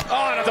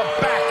 Oh, to the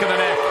back of the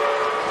neck.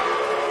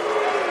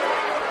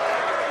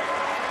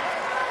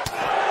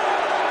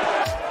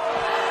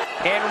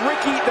 And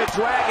Ricky the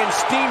Dragon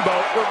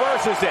Steamboat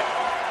reverses it.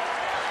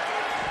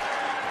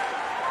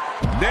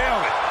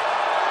 Nailed it.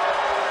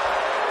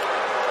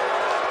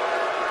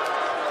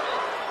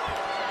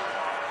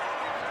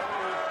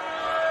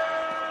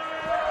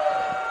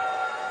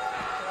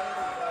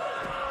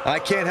 I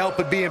can't help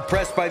but be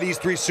impressed by these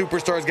three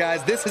superstars,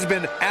 guys. This has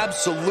been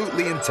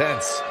absolutely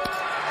intense.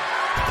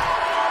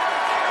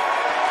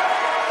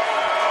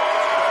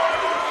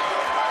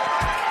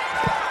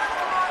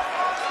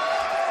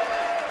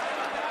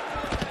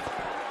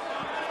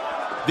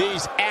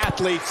 These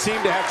athletes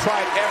seem to have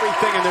tried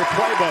everything in their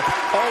playbook.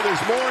 Oh,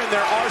 there's more in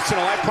their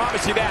arsenal, I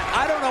promise you that.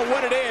 I don't know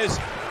what it is,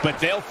 but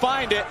they'll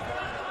find it.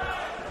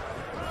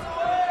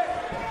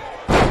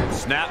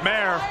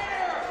 Snapmare.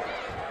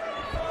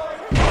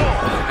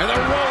 And the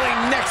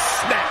rolling neck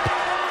snap.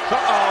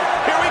 Uh-oh.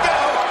 Here we go.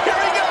 Here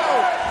we go.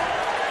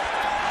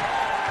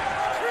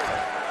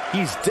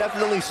 He's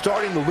definitely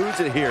starting to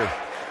lose it here.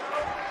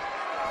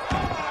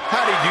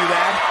 How'd he do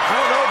that? I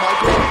don't know,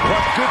 Michael,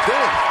 but good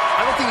thing.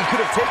 I don't think he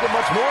could have taken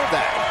much more of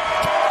that.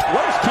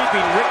 What is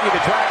keeping Ricky the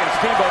Dragon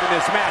Steamboat in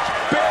this match?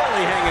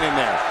 Barely hanging in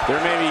there.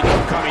 There may be no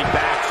coming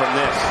back from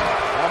this.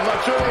 I'm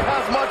not sure he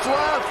has much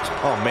left.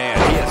 Oh, man,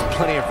 he has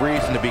plenty of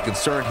reason to be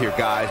concerned here,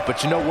 guys.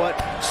 But you know what?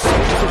 So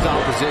is his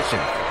opposition.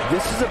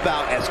 This is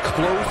about as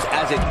close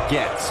as it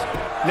gets.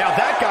 Now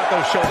that got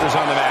those shoulders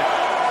on the mat.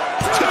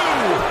 2.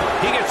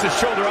 He gets the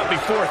shoulder up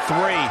before 3.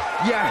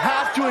 You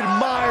have to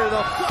admire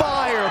the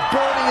fire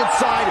burning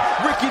inside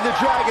Ricky the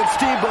Dragon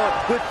Steamboat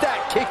with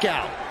that kick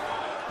out.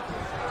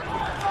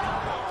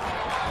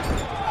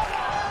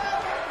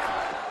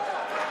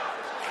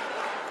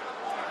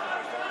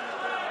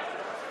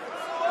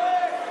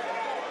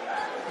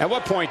 At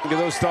what point do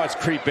those thoughts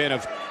creep in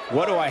of,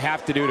 what do I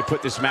have to do to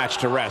put this match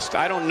to rest?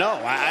 I don't know.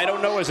 I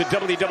don't know as a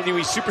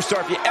WWE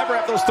superstar if you ever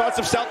have those thoughts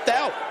of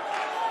self-doubt.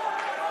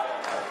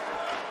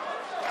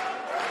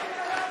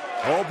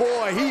 Oh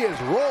boy, he is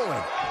rolling.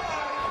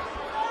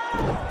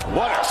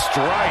 What a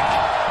strike.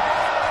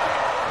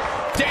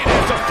 Dana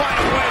has to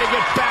find a way to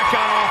get back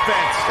on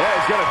offense. Yeah,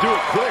 he's got to do it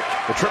quick.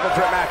 The triple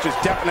threat match is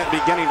definitely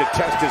beginning to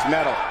test his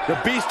mettle.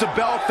 The Beast of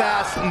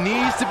Belfast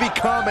needs to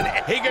become an...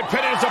 He could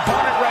pin his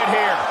opponent right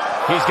here.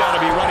 He's got to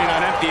be running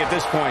on empty at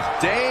this point.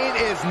 Dane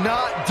is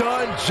not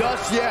done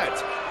just yet.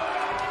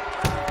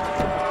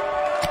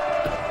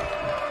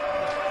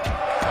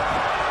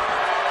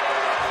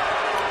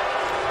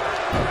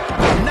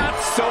 Not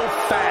so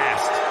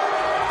fast.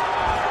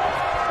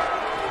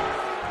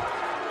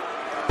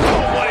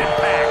 Oh, what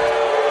impact.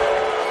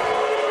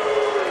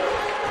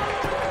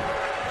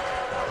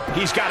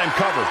 He's got him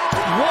covered.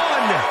 1,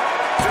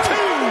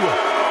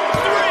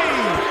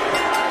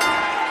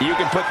 2, 3. You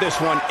can put this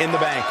one in the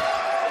bank.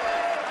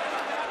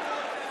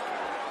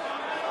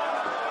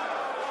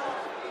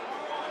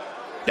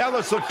 Now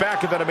let's look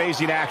back at that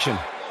amazing action.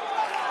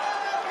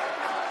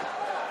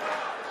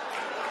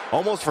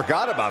 Almost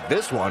forgot about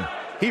this one.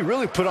 He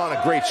really put on a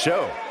great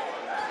show.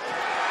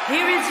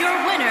 Here is your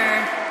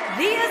winner,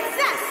 the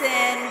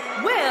Assassin,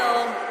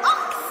 Will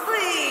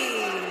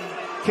Oxley.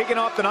 Kicking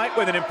off the night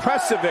with an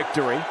impressive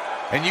victory.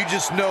 And you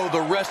just know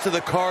the rest of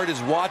the card is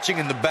watching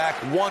in the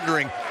back,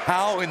 wondering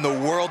how in the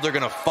world they're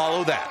going to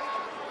follow that.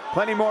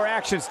 Plenty more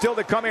action still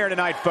to come here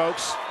tonight,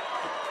 folks.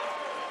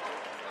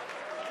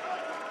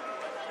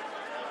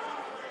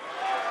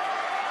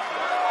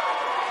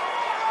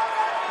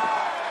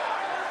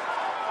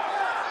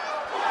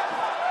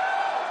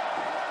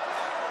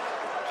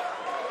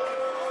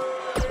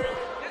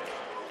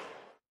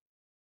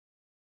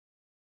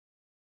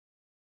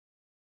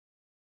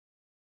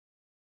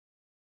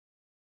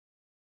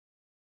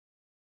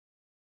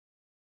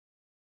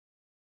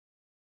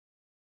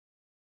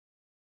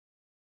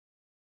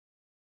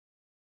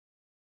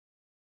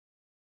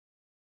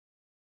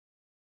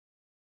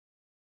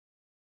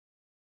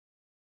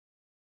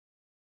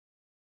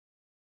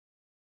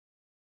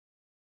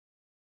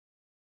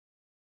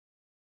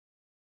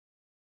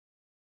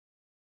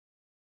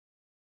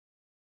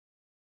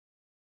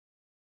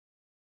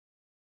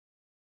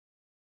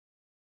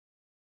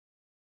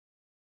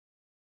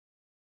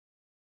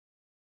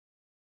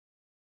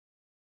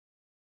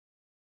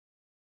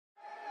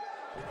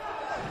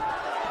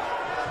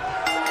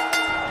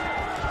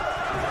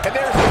 And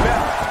there's the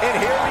bell. And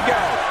here we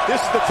go.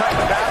 This is the type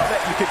of battle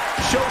that you could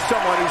show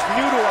someone who's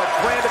new to our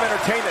brand of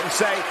entertainment and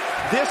say,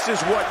 this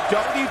is what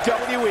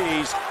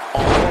WWE's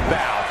all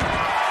about.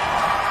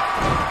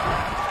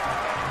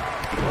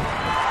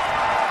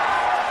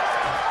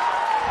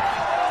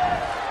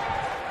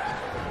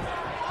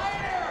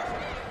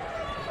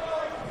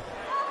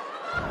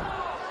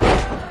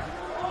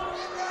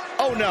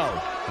 Oh no,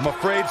 I'm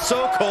afraid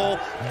so, Cole.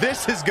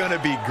 This is gonna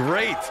be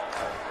great.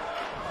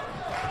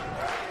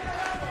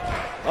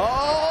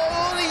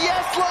 Oh, the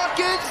yes lock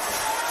is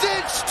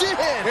cinched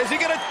in. Is he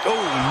gonna?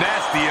 Oh,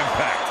 nasty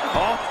impact.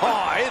 Oh,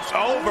 it's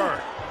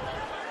over.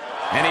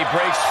 And he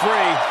breaks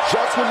free.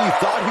 Just when you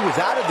thought he was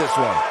out of this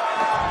one.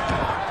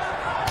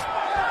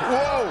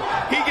 Whoa,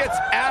 he gets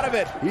out of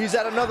it. He's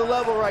at another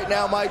level right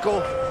now,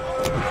 Michael.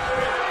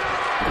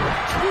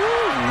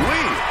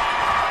 Woo-wee.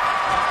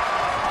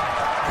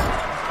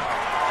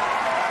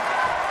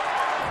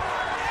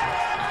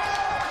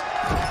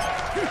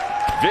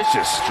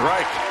 Vicious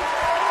strike.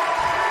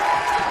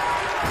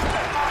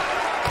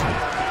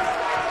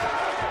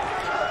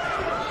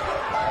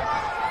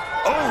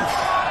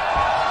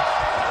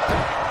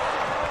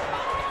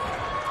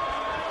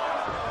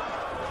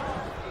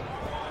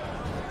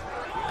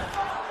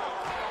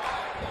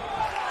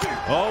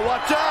 Oh,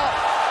 watch out!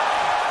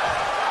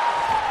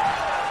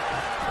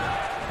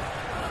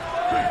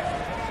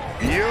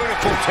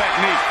 Beautiful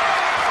technique.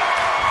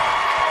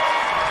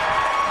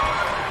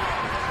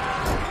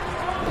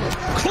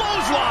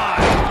 Clothesline!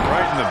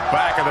 Right in the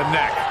back of the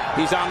neck.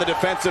 He's on the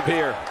defensive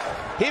here.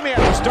 He may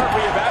have to start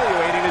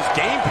reevaluating his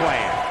game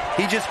plan.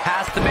 He just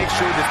has to make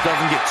sure this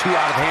doesn't get too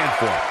out of hand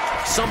for him.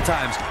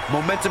 Sometimes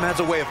momentum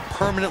has a way of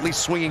permanently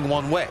swinging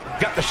one way.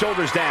 Got the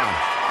shoulders down.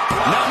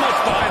 Not much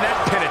behind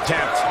that pin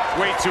attempt.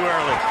 Way too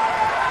early.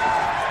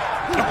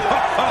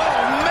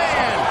 Oh,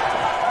 man!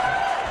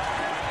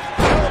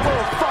 Elbow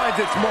finds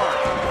its mark.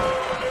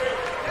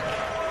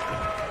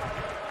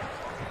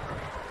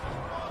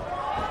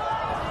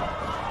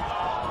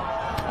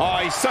 Oh,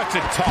 he's such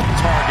a tough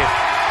target.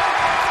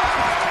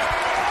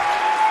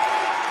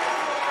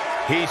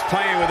 He's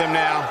playing with him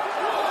now.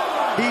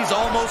 He's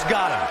almost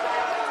got him.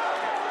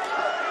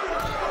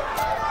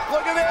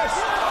 Look at this!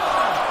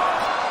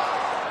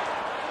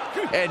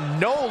 And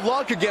no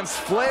luck against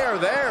Flair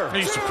there. Are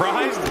you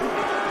surprised?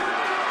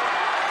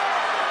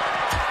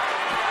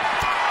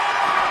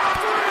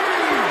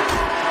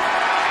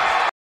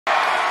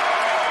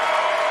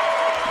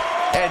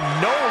 And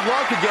no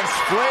luck against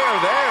Flair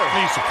there.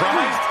 Are you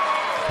surprised?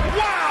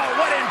 Wow,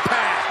 what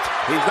impact!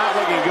 He's not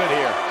looking good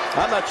here.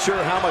 I'm not sure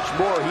how much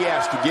more he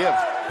has to give.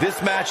 This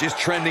match is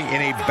trending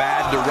in a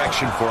bad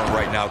direction for him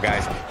right now,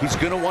 guys. He's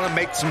going to want to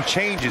make some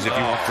changes if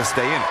he wants to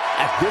stay in it.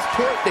 At this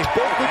point, they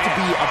both look to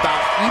be about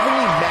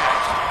evenly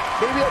matched.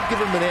 Maybe I'll give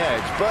him an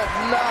edge, but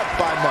not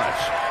by much.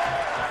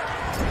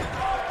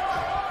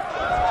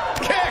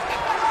 Kick!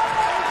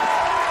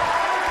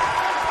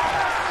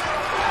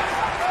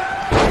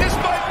 This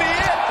might be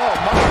it! Oh,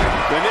 my.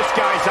 When this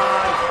guy's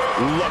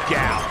on, look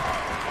out.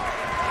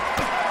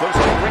 Looks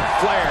like Ric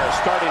Flair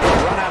starting to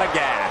run out of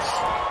gas.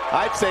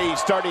 I'd say he's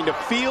starting to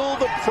feel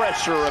the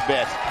pressure a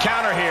bit.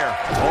 Counter here.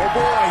 Oh,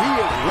 boy, he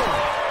is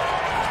running.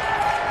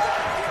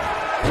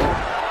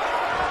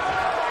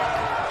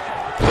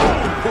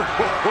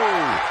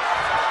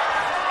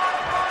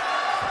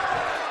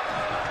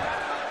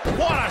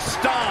 What a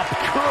stomp.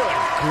 Good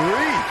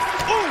grief.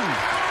 Ooh.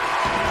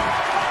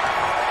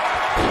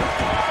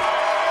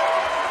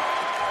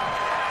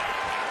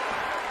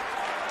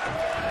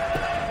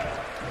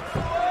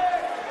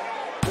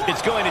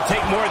 It's going to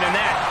take more than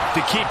that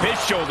to keep his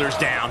shoulders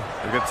down.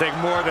 It's going to take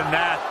more than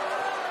that.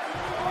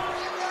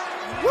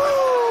 Woo!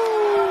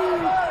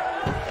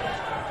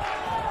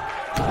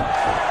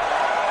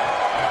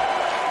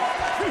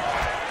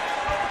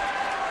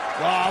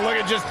 Oh, look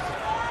at just...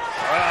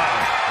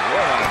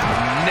 What a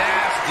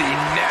nasty,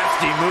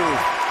 nasty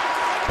move.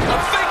 A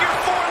figure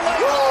four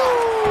leg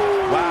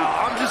lock.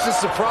 Wow, I'm just as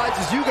surprised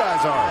as you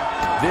guys are.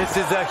 This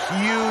is a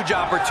huge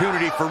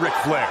opportunity for Ric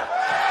Flair.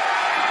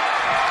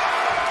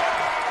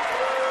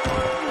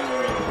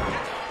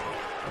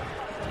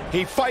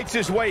 He fights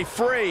his way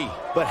free.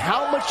 But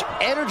how much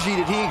energy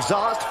did he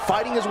exhaust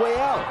fighting his way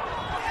out?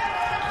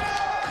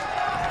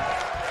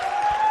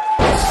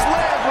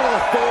 Slammed with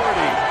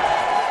authority.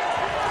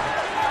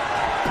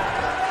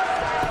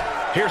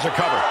 Here's a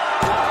cover.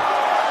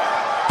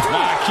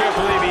 I can't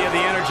believe he had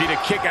the energy to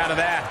kick out of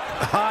that.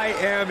 I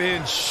am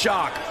in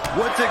shock.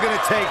 What's it going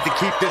to take to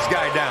keep this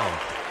guy down?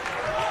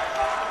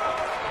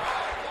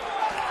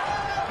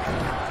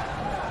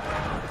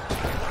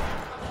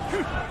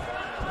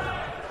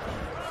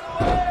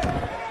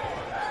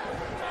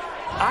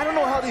 I don't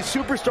know how these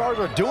superstars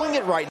are doing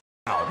it right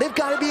now. They've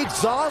got to be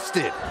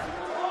exhausted.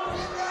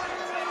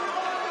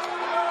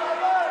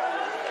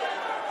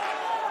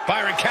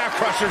 Byron calf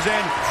crushers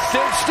in.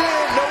 Cinched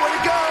in, nowhere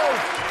to go.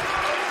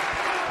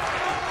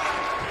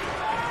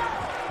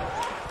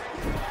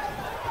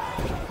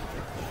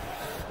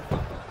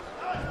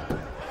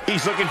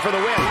 He's looking for the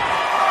win.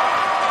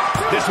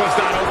 This one's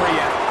not over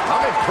yet.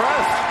 I'm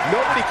impressed.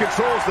 Nobody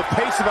controls the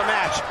pace of a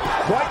match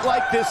quite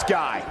like this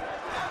guy.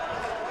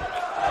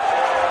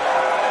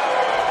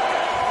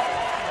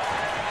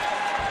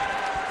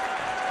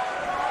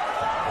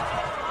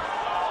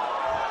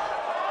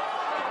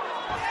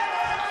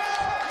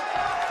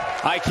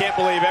 I can't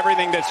believe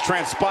everything that's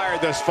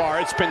transpired thus far.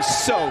 It's been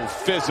so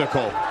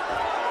physical.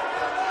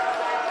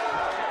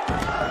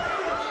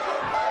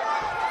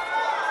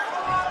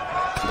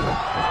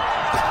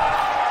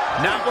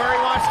 Not where he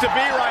wants to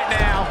be right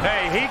now.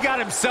 Hey, he got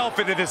himself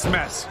into this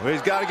mess. Well,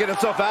 he's got to get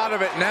himself out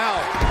of it now.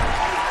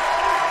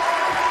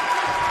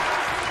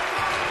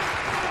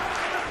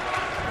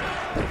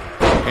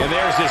 And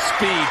there's his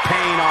speed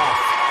paying off.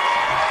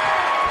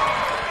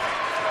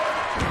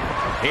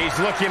 He's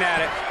looking at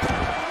it.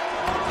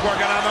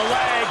 Working on the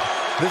leg.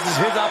 This is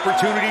his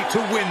opportunity to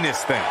win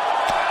this thing.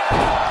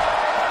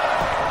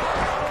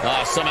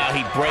 Somehow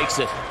he breaks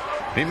it.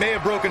 He may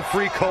have broken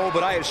free, Cole,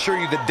 but I assure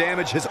you the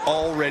damage has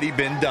already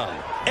been done.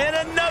 And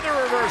another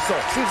reversal.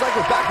 Seems like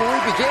we're back where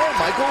we began,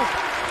 Michael.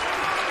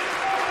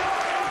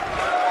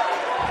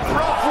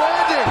 Rough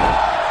landing.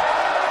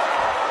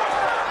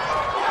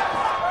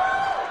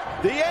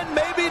 The end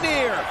may be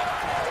near.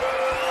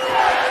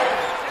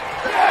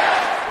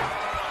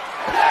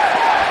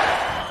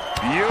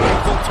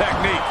 Beautiful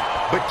technique.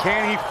 But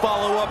can he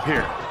follow up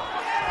here?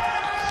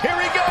 Here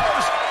he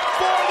goes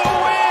for the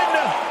win.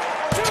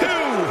 2,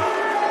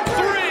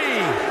 3.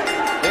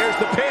 There's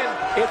the pin.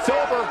 It's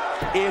over.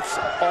 It's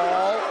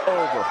all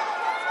over.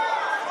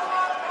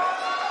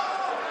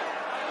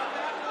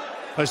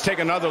 Let's take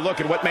another look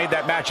at what made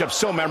that matchup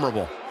so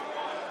memorable.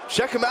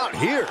 Check him out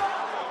here.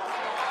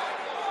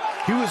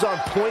 He was on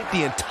point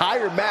the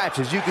entire match,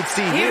 as you can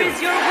see Here here.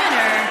 is your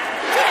winner,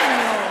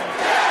 Daniel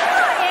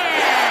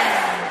Bryan.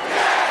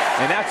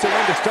 And that's the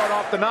win to start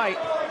off the night.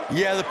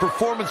 Yeah, the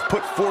performance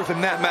put forth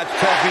in that match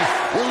tells me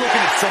we're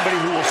looking at somebody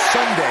who will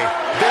someday,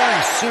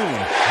 very soon,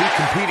 be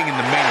competing in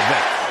the main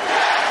event.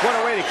 What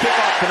a way to kick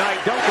off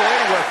tonight. Don't go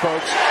anywhere,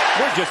 folks.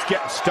 We're just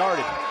getting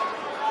started.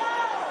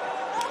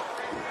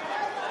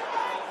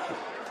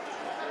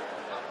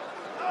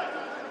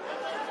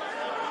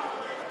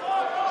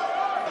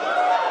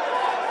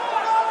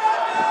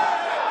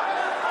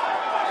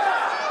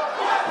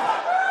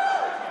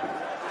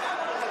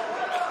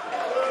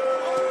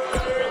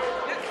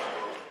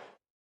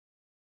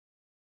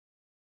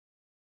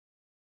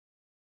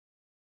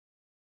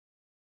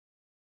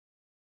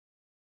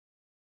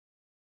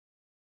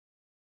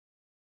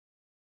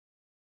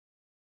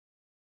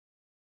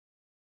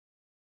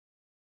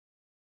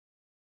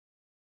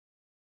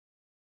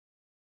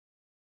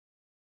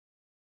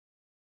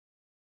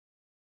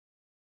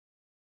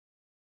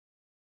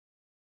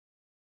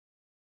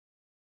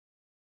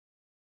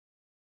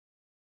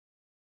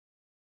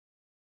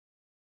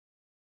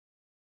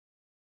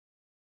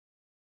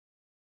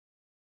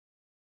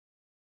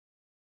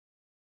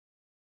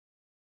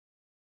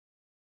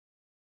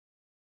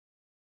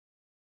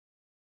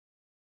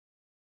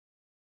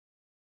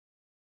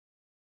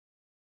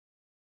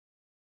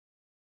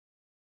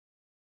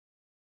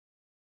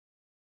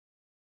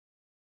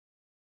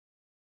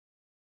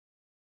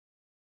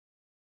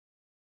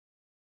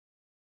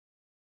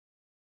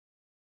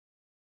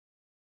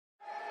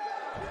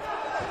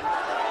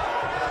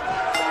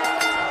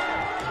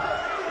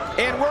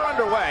 And we're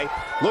underway.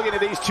 Looking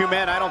at these two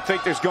men, I don't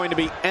think there's going to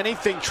be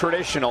anything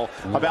traditional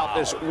about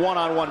this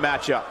one-on-one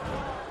matchup.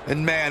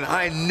 And man,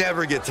 I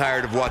never get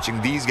tired of watching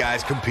these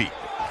guys compete.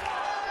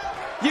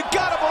 You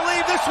gotta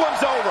believe this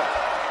one's over.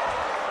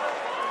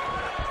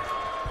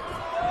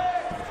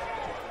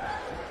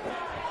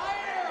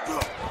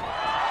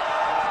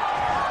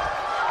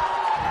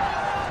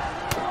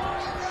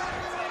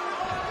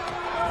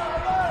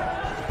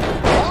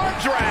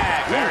 Arm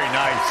drag. Very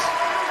nice.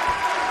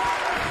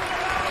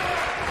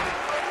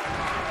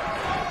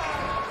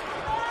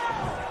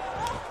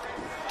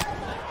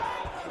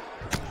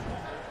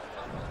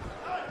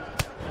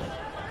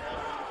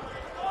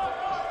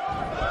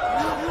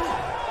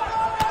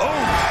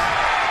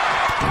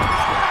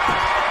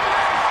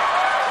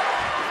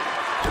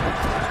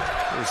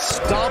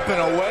 Stomping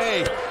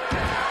away.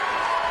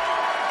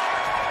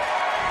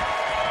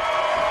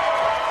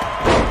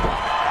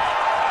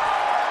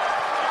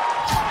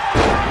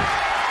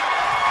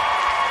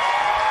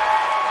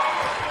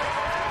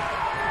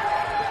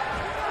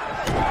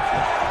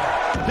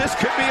 This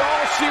could be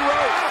all she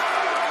wrote.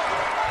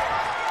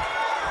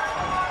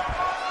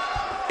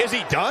 Is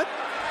he done?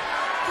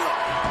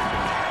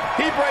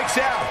 He breaks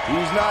out.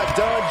 He's not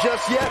done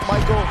just yet,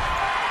 Michael.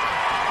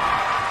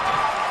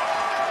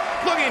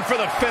 Looking for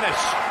the finish.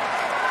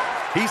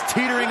 He's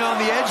teetering on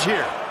the edge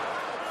here.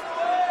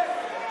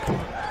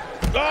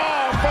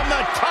 Oh, from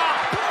the top.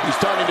 He's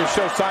starting to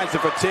show signs of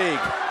fatigue.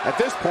 At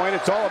this point,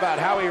 it's all about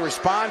how he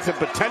responds and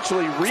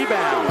potentially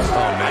rebounds.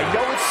 I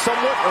know it's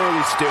somewhat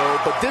early still,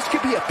 but this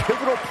could be a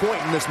pivotal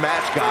point in this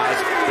match, guys.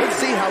 Let's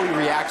see how he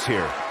reacts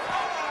here.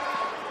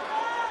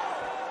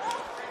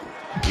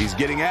 He's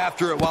getting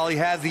after it while he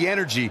has the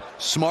energy.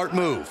 Smart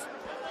move.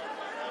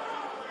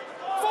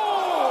 4,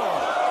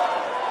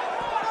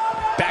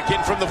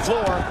 working from the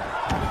floor.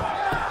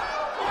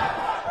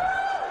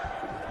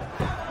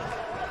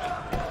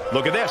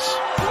 Look at this.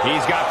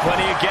 He's got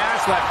plenty of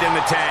gas left in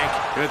the tank.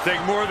 Gonna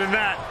take more than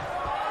that.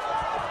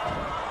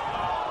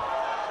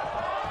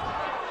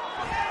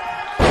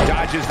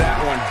 Dodges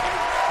that one.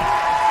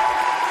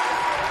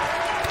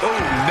 Oh,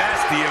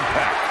 nasty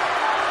impact.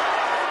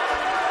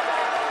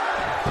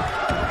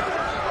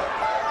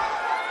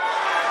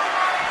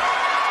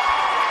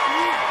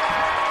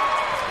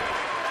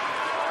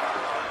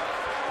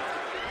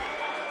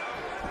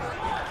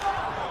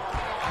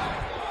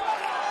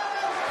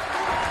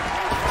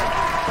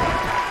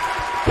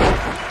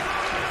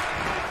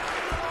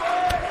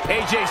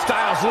 AJ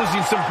Styles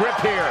losing some grip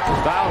here.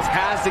 Styles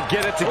has to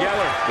get it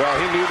together. Well,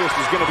 he knew this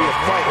was going to be a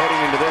fight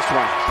heading into this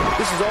one.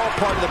 This is all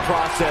part of the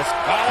process.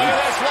 Oh, look at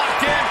this,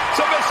 locked in.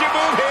 Submission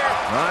move here.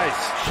 Nice.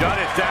 Shut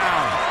it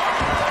down.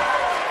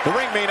 The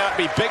ring may not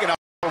be big enough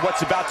for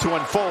what's about to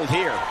unfold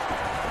here.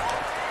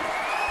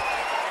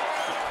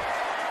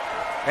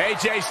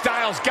 AJ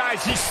Styles,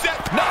 guys, he's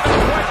set. Nothing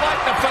quite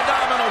like the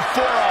phenomenal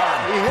forearm.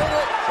 He hit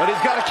it, but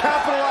he's got to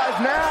capitalize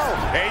now.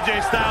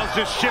 AJ Styles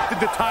just shifted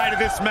the tide of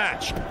this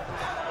match.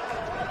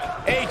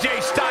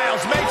 AJ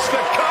Styles makes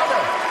the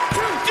cover.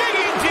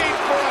 Digging deep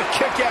for a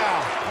kick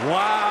out.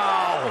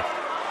 Wow.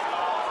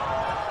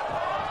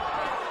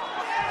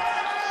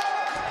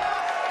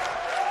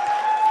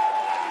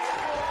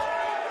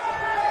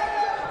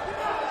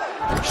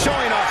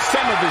 Showing off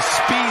some of his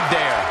speed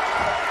there.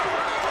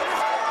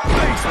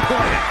 Face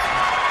plant.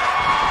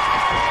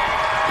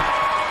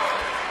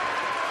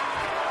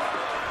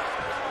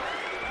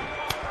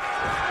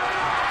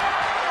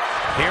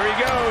 Here he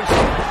goes.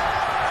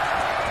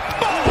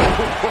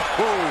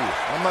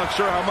 I'm not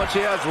sure how much he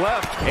has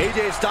left.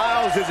 AJ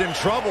Styles is in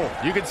trouble.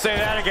 You can say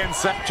that again,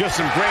 Seth. Just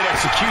some great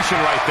execution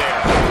right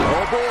there.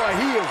 Oh boy,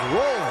 he is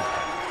rolling.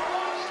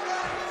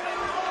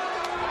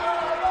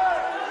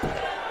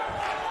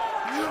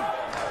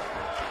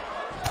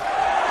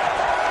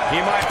 He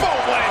might.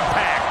 Boom, what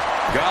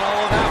impact. Got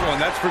all of that one,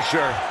 that's for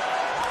sure.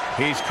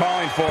 He's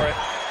calling for it.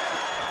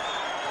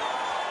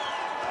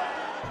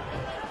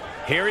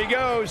 Here he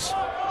goes.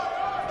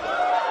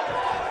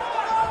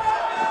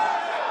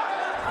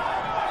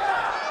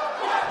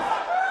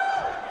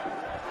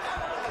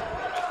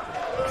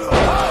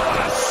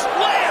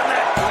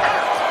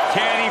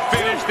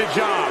 The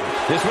job.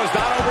 This was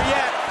not over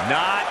yet.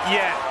 Not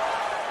yet.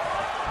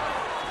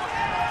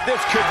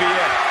 This could be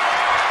it.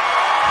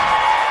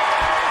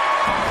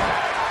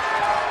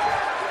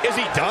 Is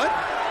he done?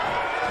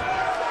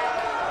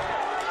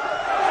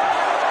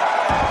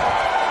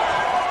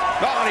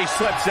 Oh, and he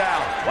slips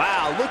out.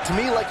 Wow, looked to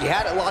me like he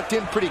had it locked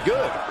in pretty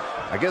good.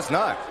 I guess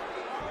not.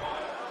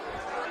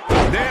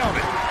 Nailed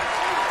it.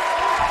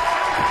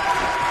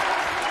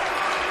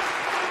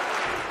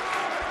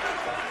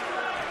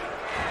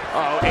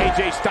 Uh-oh,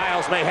 AJ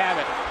Styles may have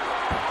it.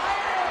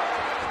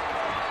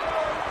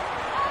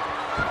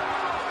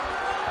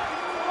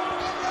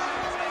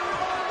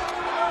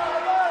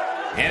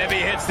 And if he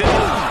hits this,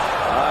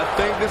 I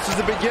think this is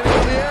the beginning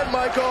of the end,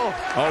 Michael.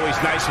 always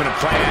nice when a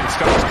plan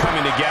starts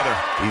coming together.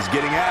 He's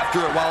getting after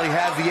it while he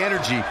has the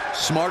energy.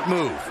 Smart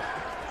move.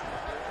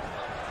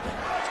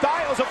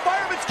 Styles, a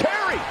fireman's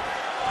carry.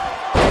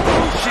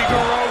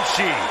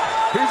 Ushigoroshi.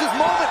 Here's his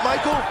moment,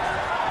 Michael.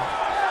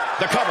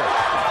 The cover.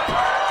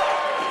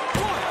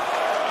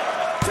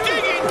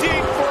 Digging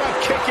deep for a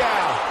kick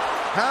out.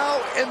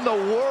 How in the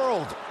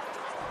world?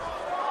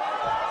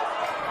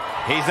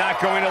 He's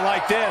not going to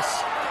like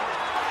this.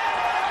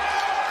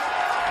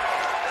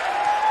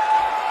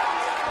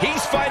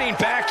 He's fighting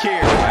back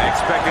here. I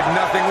expected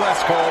nothing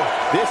less, Cole.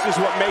 This is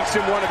what makes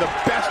him one of the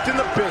best in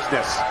the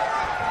business.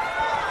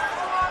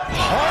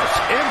 Harsh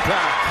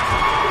impact.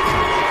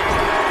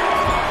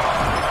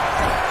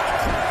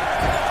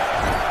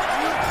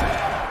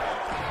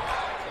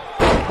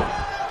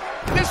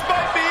 This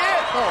might be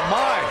it. Oh,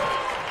 my.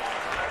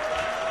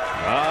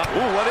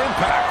 Ooh, what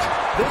impact.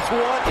 This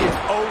one is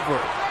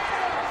over.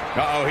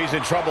 Uh-oh, he's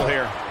in trouble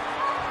here.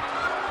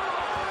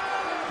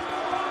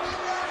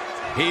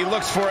 He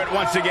looks for it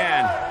once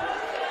again.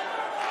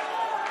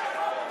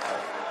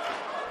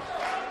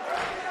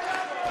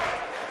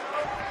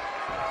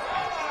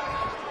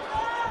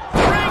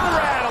 Ring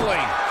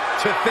rattling.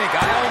 To think,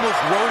 I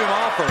almost wrote him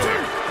off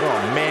earlier. Oh,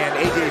 man,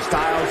 AJ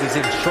Styles is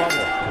in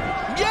trouble.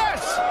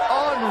 Yes!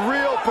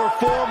 Unreal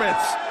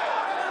performance.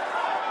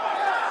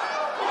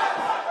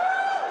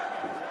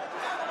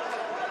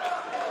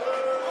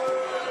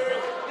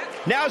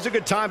 Now's a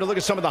good time to look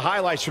at some of the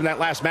highlights from that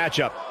last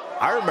matchup.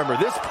 I remember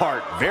this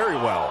part very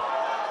well.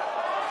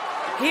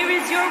 Here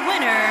is your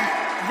winner,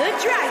 the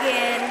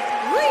Dragon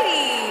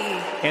Lee.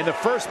 And the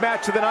first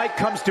match of the night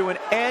comes to an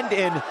end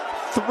in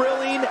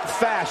thrilling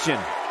fashion.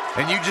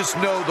 And you just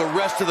know the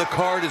rest of the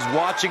card is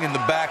watching in the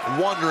back,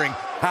 wondering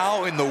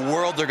how in the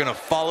world they're going to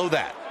follow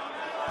that.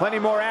 Plenty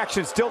more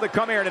action still to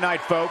come here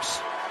tonight, folks.